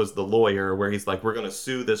teeth was the lawyer, where he's like, we're gonna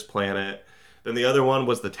sue this planet. Then the other one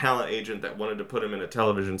was the talent agent that wanted to put him in a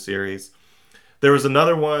television series. There was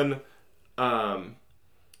another one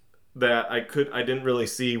that I didn't really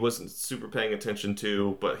see, wasn't super paying attention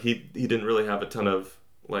to, but he didn't really have a ton of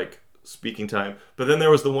like speaking time. But then there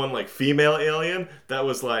was the one like female alien that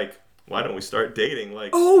was like, why don't we start dating? Like,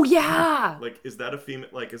 oh yeah, like is that a female?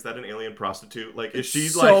 Like, is that an alien prostitute? Like, is she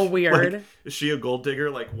so like weird? Like, is she a gold digger?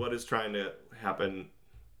 Like, what is trying to happen?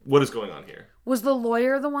 What is going on here? Was the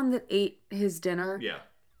lawyer the one that ate his dinner? Yeah.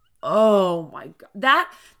 Oh my god.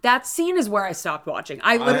 That scene is where I stopped watching.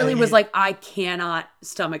 I literally was like, I cannot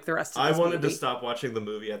stomach the rest of this I wanted movie. to stop watching the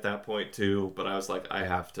movie at that point too, but I was like, I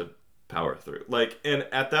have to power through. Like, and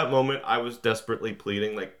at that moment I was desperately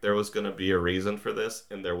pleading like there was going to be a reason for this,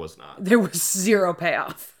 and there was not. There was zero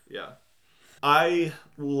payoff. Yeah. I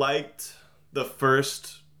liked the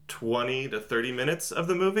first 20 to 30 minutes of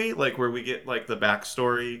the movie, like where we get like the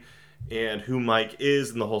backstory and who Mike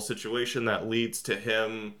is and the whole situation that leads to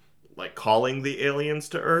him like calling the aliens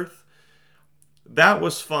to Earth. That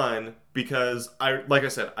was fun because like I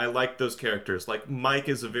said, I like those characters. Like Mike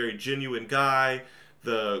is a very genuine guy.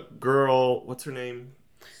 The girl, what's her name?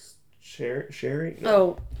 Sherry?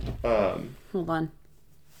 No. Oh. Hold on.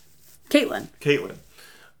 Caitlin.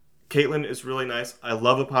 Caitlin is really nice. I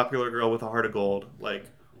love a popular girl with a heart of gold. Like,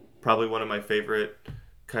 probably one of my favorite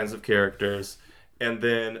kinds of characters. And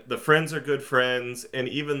then the friends are good friends. And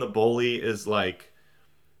even the bully is like,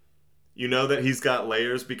 you know that he's got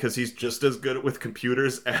layers because he's just as good with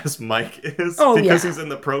computers as Mike is. Oh, because yeah. he's in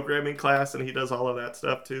the programming class and he does all of that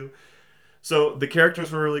stuff too. So the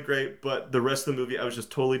characters were really great, but the rest of the movie I was just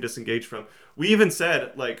totally disengaged from. We even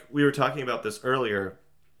said, like, we were talking about this earlier,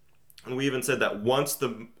 and we even said that once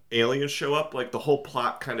the aliens show up, like, the whole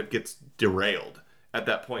plot kind of gets derailed at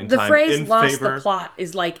that point in The time. phrase "lost the plot"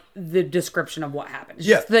 is like the description of what happened. It's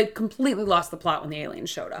just they completely lost the plot when the aliens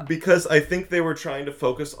showed up. Because I think they were trying to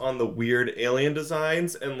focus on the weird alien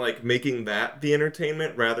designs and like making that the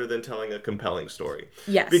entertainment rather than telling a compelling story.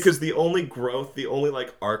 Yes. Because the only growth, the only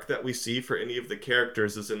like arc that we see for any of the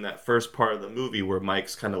characters is in that first part of the movie where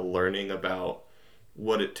Mike's kind of learning about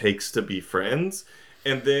what it takes to be friends.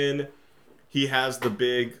 And then he has the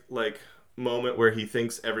big like moment where he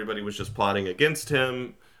thinks everybody was just plotting against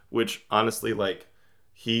him, which honestly, like,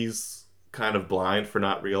 he's kind of blind for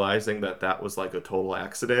not realizing that that was like a total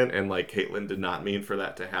accident and like Caitlin did not mean for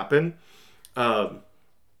that to happen. And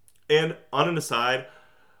on an aside,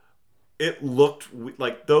 it looked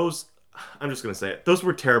like those, I'm just gonna say it, those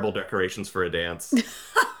were terrible decorations for a dance.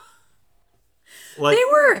 Like,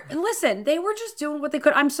 they were just doing what they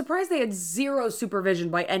could. I'm surprised they had zero supervision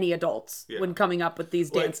by any adults when coming up with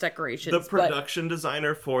these dance decorations. The production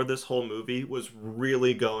designer for this whole movie was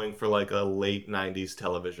really going for like a late 90s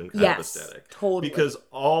television kind of aesthetic. Totally. Because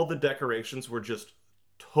all the decorations were just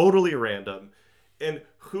totally random. And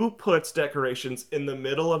who puts decorations in the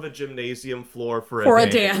middle of a gymnasium floor for a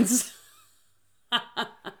dance?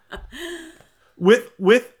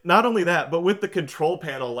 With not only that, but with the control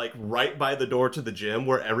panel like right by the door to the gym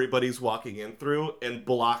where everybody's walking in through and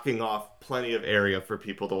blocking off plenty of area for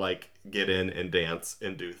people to like get in and dance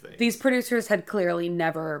and do things. These producers had clearly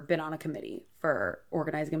never been on a committee for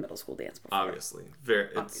organizing a middle school dance before. Obviously.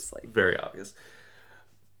 It's very obvious.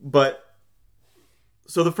 But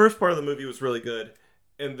so the first part of the movie was really good.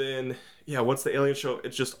 And then, once the aliens show up,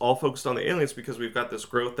 it's just all focused on the aliens because we've got this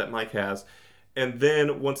growth that Mike has. And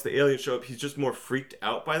then once the aliens show up, he's just more freaked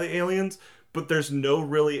out by the aliens. But there's no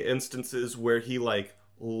really instances where he like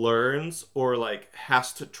learns or like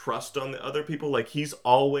has to trust on the other people. Like he's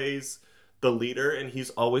always the leader and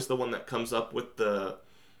he's always the one that comes up with the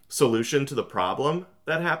solution to the problem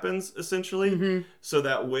that happens essentially. Mm-hmm. So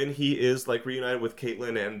that when he is like reunited with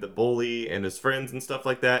Caitlin and the bully and his friends and stuff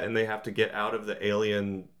like that, and they have to get out of the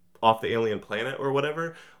alien, off the alien planet or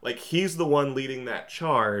whatever, like he's the one leading that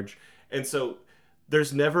charge. And so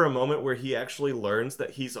there's never a moment where he actually learns that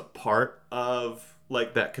he's a part of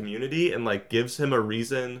like that community and like gives him a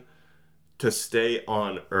reason to stay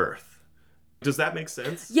on Earth. Does that make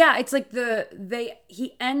sense? Yeah, it's like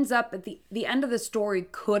he ends up at the end of the story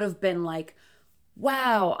could have been like,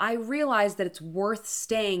 wow, I realized that it's worth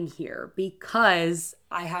staying here because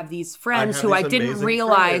I have these friends who I didn't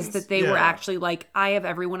realize that they were actually like, I have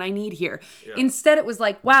everyone I need here. Yeah. Instead, it was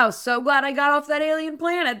like, wow, so glad I got off that alien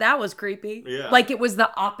planet. That was creepy. Yeah. Like it was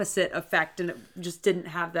the opposite effect and it just didn't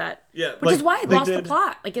have that. Yeah. Which is why it lost the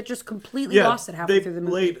plot. Like it just completely lost it halfway through the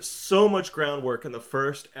movie. They laid so much groundwork in the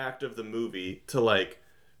first act of the movie to like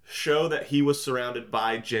show that he was surrounded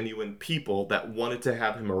by genuine people that wanted to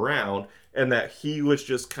have him around and that he was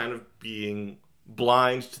just kind of being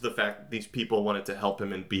blind to the fact that these people wanted to help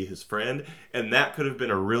him and be his friend. And that could have been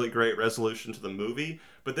a really great resolution to the movie.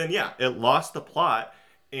 But then, it lost the plot.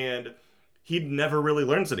 And he never really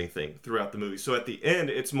learns anything throughout the movie. So at the end,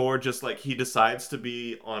 it's more just like he decides to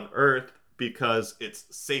be on Earth because it's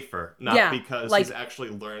safer, not because he's actually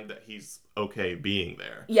learned that he's okay being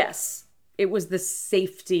there. Yes. It was the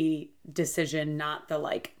safety decision, not the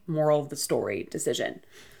like moral of the story decision.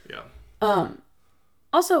 Yeah.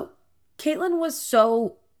 Also, Caitlin was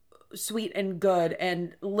so sweet and good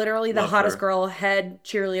and literally the hottest girl, head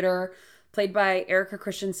cheerleader, played by Erica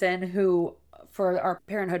Christensen, who, for our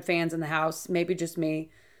Parenthood fans in the house, maybe just me,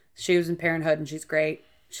 she was in Parenthood and she's great.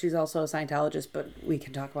 She's also a Scientologist, but we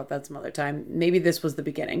can talk about that some other time. Maybe this was the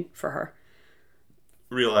beginning for her.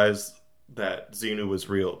 Realized that Xenu was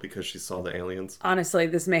real because she saw the aliens. Honestly,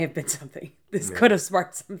 this may have been something. This could have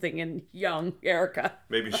sparked something in young Erica.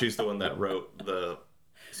 Maybe she's the one that wrote the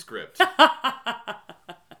script. It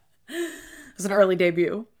was an early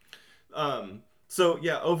debut. So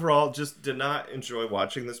yeah, overall, just did not enjoy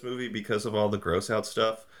watching this movie because of all the gross out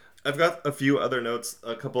stuff. I've got a few other notes,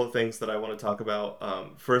 a couple of things that I want to talk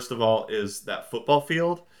about. First of all is that football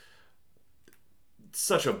field.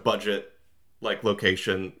 Such a budget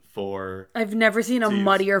location for... I've never seen a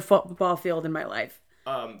muddier football field in my life.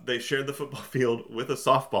 They shared the football field with a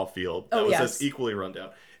softball field that was as equally run down.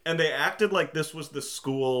 And they acted like this was the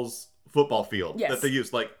school's football field that they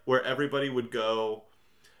used, where everybody would go.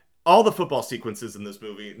 All the football sequences in this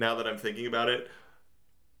movie, now that I'm thinking about it,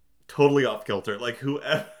 totally off kilter.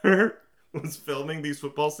 Whoever was filming these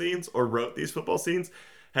football scenes or wrote these football scenes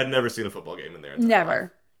had never seen a football game in their entire life.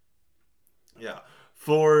 Yeah.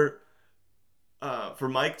 For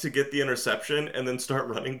Mike to get the interception and then start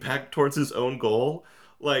running back towards his own goal,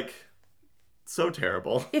 so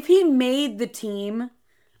terrible. If he made the team,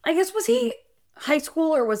 I guess, was he high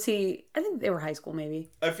school or was he... I think they were high school,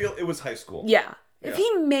 maybe. I feel it was high school. Yeah. If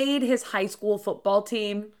he made his high school football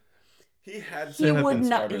team... He would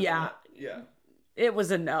not... Yeah. Yeah. It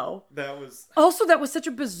was a no. That was... Also, that was such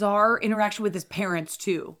a bizarre interaction with his parents,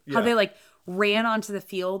 too. Yeah. How they, ran onto the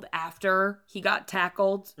field after he got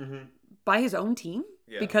tackled by his own team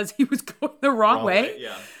because he was going the wrong way.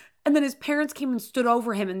 Yeah. And then his parents came and stood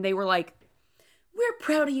over him and they were like, "We're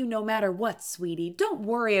proud of you no matter what, sweetie. Don't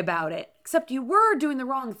worry about it. Except you were doing the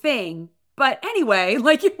wrong thing. But anyway,"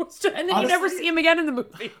 it was just, and then you never see him again in the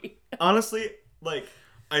movie. Honestly,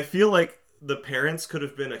 I feel like the parents could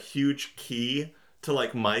have been a huge key to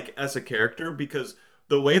Mike as a character, because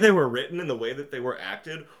the way they were written and the way that they were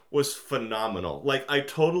acted was phenomenal.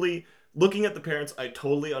 Looking at the parents, I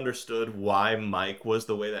totally understood why Mike was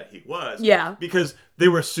the way that he was. Yeah. Because they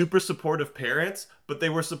were super supportive parents, but they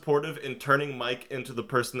were supportive in turning Mike into the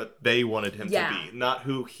person that they wanted him to be, not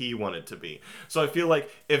who he wanted to be. So I feel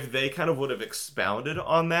like if they kind of would have expounded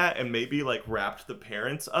on that and maybe wrapped the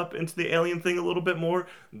parents up into the alien thing a little bit more,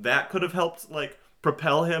 that could have helped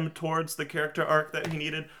propel him towards the character arc that he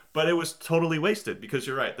needed. But it was totally wasted because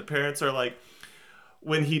you're right. The parents are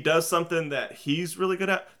when he does something that he's really good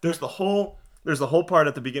at, there's the whole part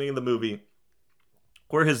at the beginning of the movie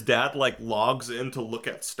where his dad logs in to look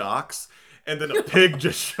at stocks, and then a pig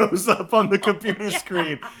just shows up on the computer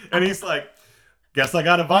screen, and he's like, "Guess I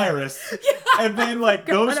got a virus," and then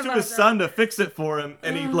goes to his son to fix it for him,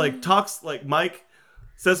 and he talks Mike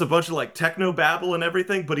says a bunch of techno babble and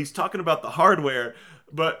everything, but he's talking about the hardware.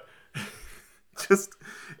 But just,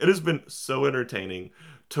 it has been so entertaining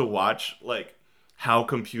to watch how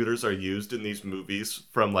computers are used in these movies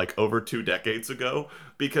from over 2 decades ago,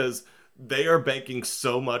 because they are banking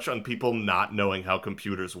so much on people not knowing how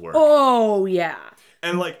computers work. Oh, yeah.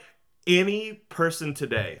 And any person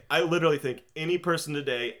today, I literally think any person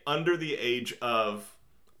today under the age of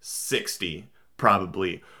 60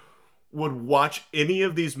 probably would watch any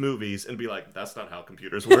of these movies and be like, "That's not how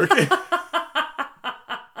computers work."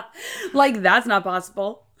 That's not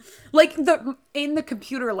possible. In the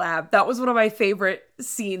computer lab, that was one of my favorite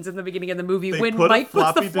scenes in the beginning of the movie, when Mike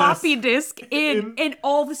puts the floppy disk in, and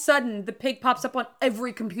all of a sudden the pig pops up on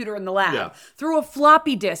every computer in the lab through a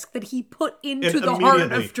floppy disk that he put into the hard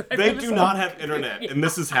drive. They do not have internet, and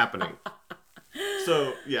this is happening.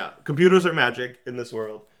 So yeah, computers are magic in this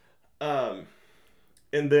world. And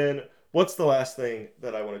then what's the last thing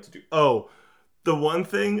that I wanted to do? Oh, the one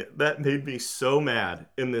thing that made me so mad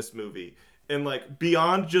in this movie, and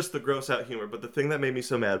beyond just the gross out humor, but the thing that made me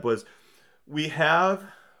so mad was the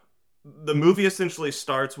movie essentially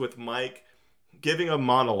starts with Mike giving a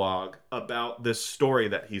monologue about this story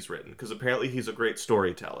that he's written, because apparently he's a great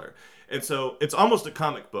storyteller. And so it's almost a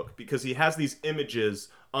comic book, because he has these images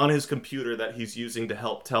on his computer that he's using to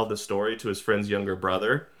help tell the story to his friend's younger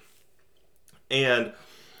brother. And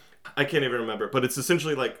I can't even remember, but it's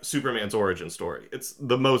essentially Superman's origin story. It's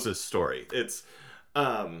the Moses story. It's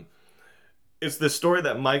it's this story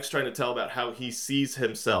that Mike's trying to tell about how he sees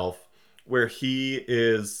himself, where he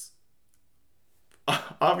is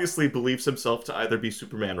obviously believes himself to either be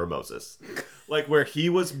Superman or Moses. Like, where he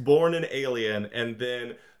was born an alien, and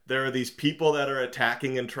then there are these people that are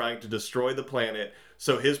attacking and trying to destroy the planet,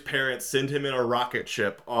 so his parents send him in a rocket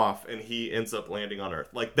ship off, and he ends up landing on Earth.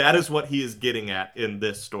 Like, that is what he is getting at in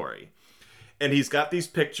this story. And he's got these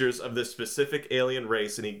pictures of this specific alien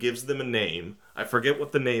race, and he gives them a name. I forget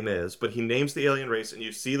what the name is, but he names the alien race, and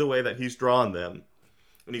you see the way that he's drawn them.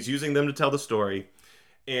 And he's using them to tell the story.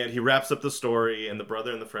 And he wraps up the story, and the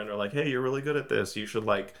brother and the friend are like, hey, you're really good at this. You should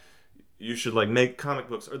make comic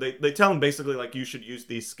books. Or they tell him basically, like, you should use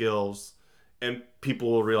these skills, and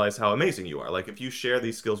people will realize how amazing you are. Like, if you share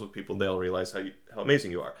these skills with people, they'll realize how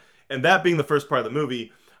amazing you are. And that being the first part of the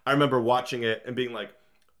movie, I remember watching it and being like,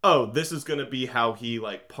 oh, this is going to be how he,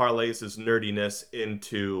 like, parlays his nerdiness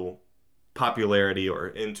into popularity or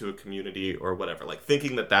into a community or whatever. Like,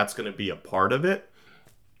 thinking that that's going to be a part of it.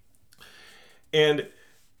 And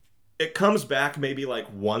it comes back maybe, like,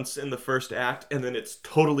 once in the first act, and then it's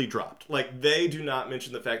totally dropped. Like, they do not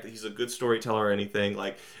mention the fact that he's a good storyteller or anything.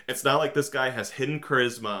 Like, it's not like this guy has hidden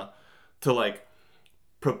charisma to, like,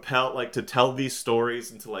 propel, like, to tell these stories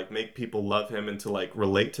and to, like, make people love him and to, like,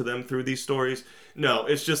 relate to them through these stories. No,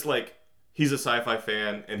 it's just, like, he's a sci-fi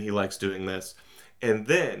fan and he likes doing this. And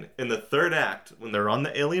then, in the third act, when they're on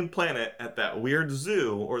the alien planet at that weird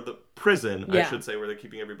zoo, or the prison, I should say, where they're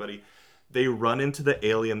keeping everybody, they run into the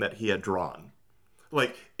alien that he had drawn.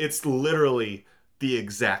 Like, it's literally the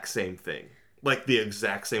exact same thing. Like, the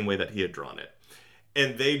exact same way that he had drawn it.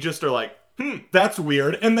 And they just are like, that's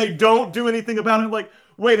weird. And they don't do anything about it. Like,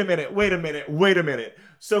 wait a minute.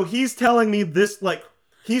 So he's telling me this, like,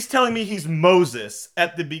 he's telling me he's Moses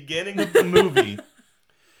at the beginning of the movie.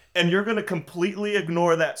 And you're going to completely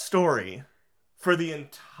ignore that story for the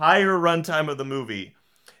entire runtime of the movie.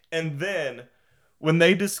 And then, when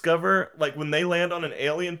they discover, like, when they land on an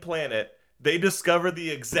alien planet, they discover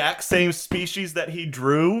the exact same species that he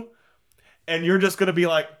drew. And you're just going to be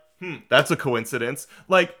like, that's a coincidence.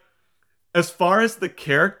 Like, as far as the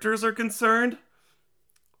characters are concerned,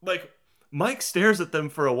 like, Mike stares at them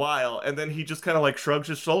for a while, and then he just kind of, like, shrugs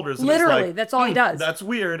his shoulders. And Literally, like, that's all he does. That's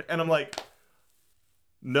weird. And I'm like,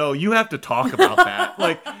 no, you have to talk about that.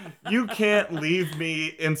 Like, you can't leave me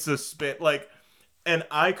in suspense. Like, and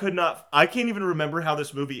I can't even remember how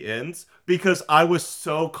this movie ends because I was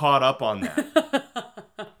so caught up on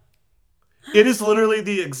that. It is literally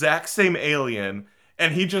the exact same alien,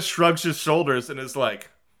 and he just shrugs his shoulders and is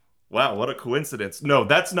like, wow, what a coincidence. No,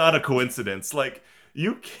 that's not a coincidence. Like,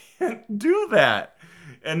 you can't do that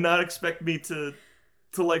and not expect me to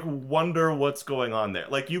like, wonder what's going on there.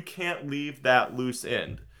 Like, you can't leave that loose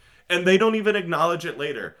end. And they don't even acknowledge it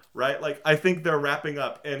later, right? Like, I think they're wrapping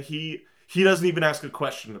up, and he doesn't even ask a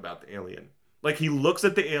question about the alien. Like, he looks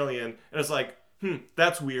at the alien and is like,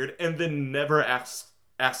 that's weird, and then never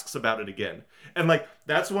asks about it again. And, like,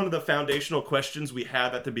 that's one of the foundational questions we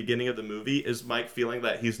have at the beginning of the movie, is Mike feeling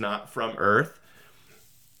that he's not from Earth.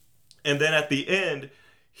 And then at the end,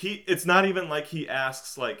 it's not even like he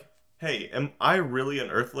asks, like, hey, am I really an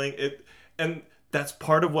Earthling? And that's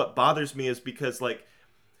part of what bothers me, is because, like,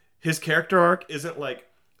 his character arc isn't like,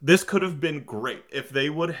 this could have been great if they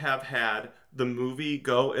would have had the movie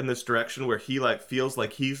go in this direction where he, like, feels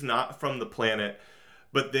like he's not from the planet,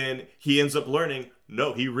 but then he ends up learning,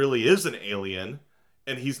 no, he really is an alien,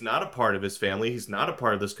 and he's not a part of his family, he's not a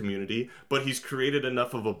part of this community, but he's created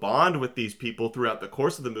enough of a bond with these people throughout the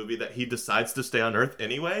course of the movie that he decides to stay on Earth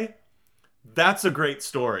anyway. That's a great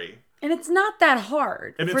story. And it's not that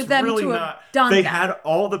hard for them really to have not. done They that. had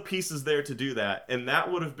all the pieces there to do that, and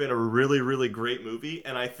that would have been a really, really great movie,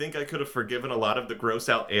 and I think I could have forgiven a lot of the gross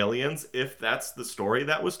out aliens if that's the story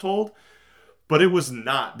that was told. But it was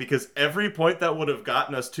not, because every point that would have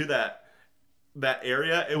gotten us to that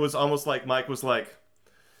area, it was almost like Mike was like,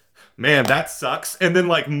 man, that sucks, and then,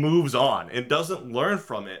 like, moves on and doesn't learn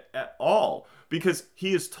from it at all. Because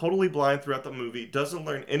he is totally blind throughout the movie, doesn't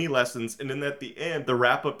learn any lessons, and then at the end, the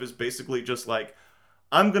wrap-up is basically just like,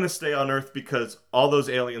 I'm going to stay on Earth because all those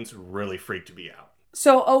aliens really freaked me out.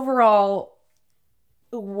 So overall,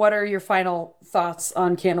 what are your final thoughts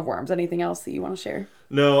on Can of Worms? Anything else that you want to share?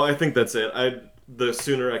 No, I think that's it. The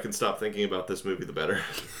sooner I can stop thinking about this movie, the better.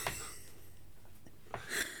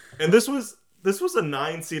 And this was a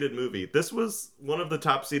 9-seated movie. This was one of the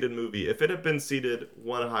top-seated movie. If it had been seated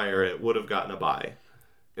one higher, it would have gotten a bye.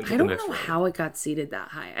 I don't know how it got seated that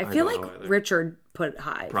high. I feel like Richard put it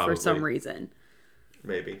high for some reason.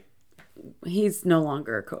 Maybe. He's no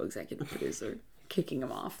longer a co-executive producer. Kicking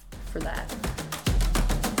him off for that.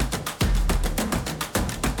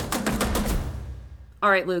 All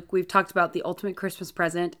right, Luke, we've talked about The Ultimate Christmas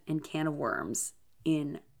Present and Can of Worms.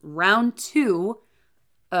 In round 2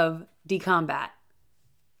 of D-Combat,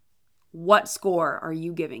 what score are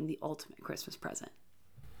you giving The Ultimate Christmas Present?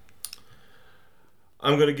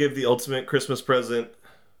 I'm going to give The Ultimate Christmas Present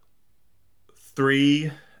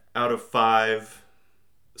 3 out of 5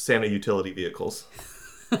 Santa utility vehicles.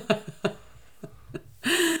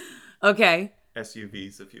 Okay.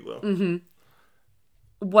 SUVs, if you will. Mm-hmm.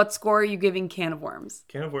 What score are you giving Can of Worms?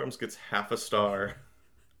 Can of Worms gets half a star.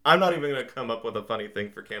 I'm not even going to come up with a funny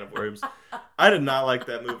thing for Can of Worms. I did not like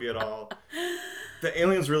that movie at all. The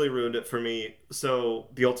aliens really ruined it for me, so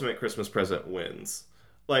The Ultimate Christmas Present wins.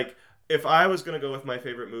 Like, if I was going to go with my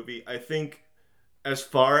favorite movie, I think as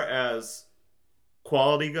far as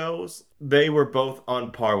quality goes, they were both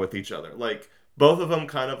on par with each other. Like, both of them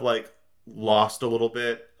kind of, like, lost a little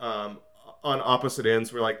bit on opposite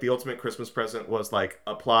ends, where, like, The Ultimate Christmas Present was, like,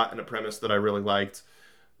 a plot and a premise that I really liked,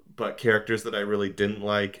 but characters that I really didn't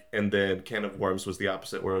like. And then Can of Worms was the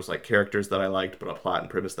opposite, where it was, like, characters that I liked, but a plot and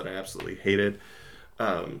premise that I absolutely hated.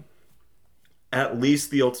 At least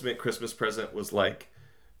The Ultimate Christmas Present was, like,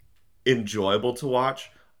 enjoyable to watch.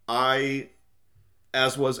 I,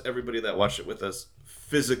 as was everybody that watched it with us,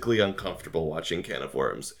 physically uncomfortable watching Can of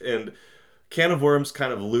Worms. And Can of Worms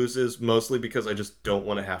kind of loses mostly because I just don't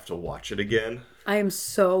want to have to watch it again. I am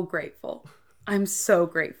so grateful. I'm so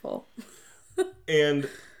grateful. And,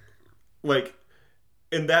 like,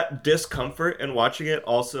 in that discomfort and watching it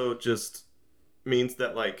also just means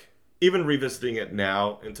that, like, even revisiting it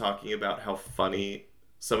now and talking about how funny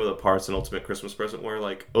some of the parts in Ultimate Christmas Present were,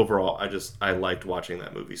 like, overall, I liked watching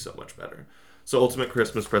that movie so much better. So Ultimate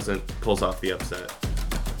Christmas Present pulls off the upset.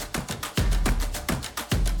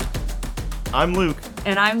 I'm Luke.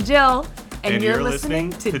 And I'm Jill. And And you're you're listening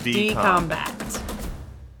listening to to D-Combat.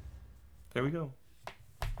 There we go.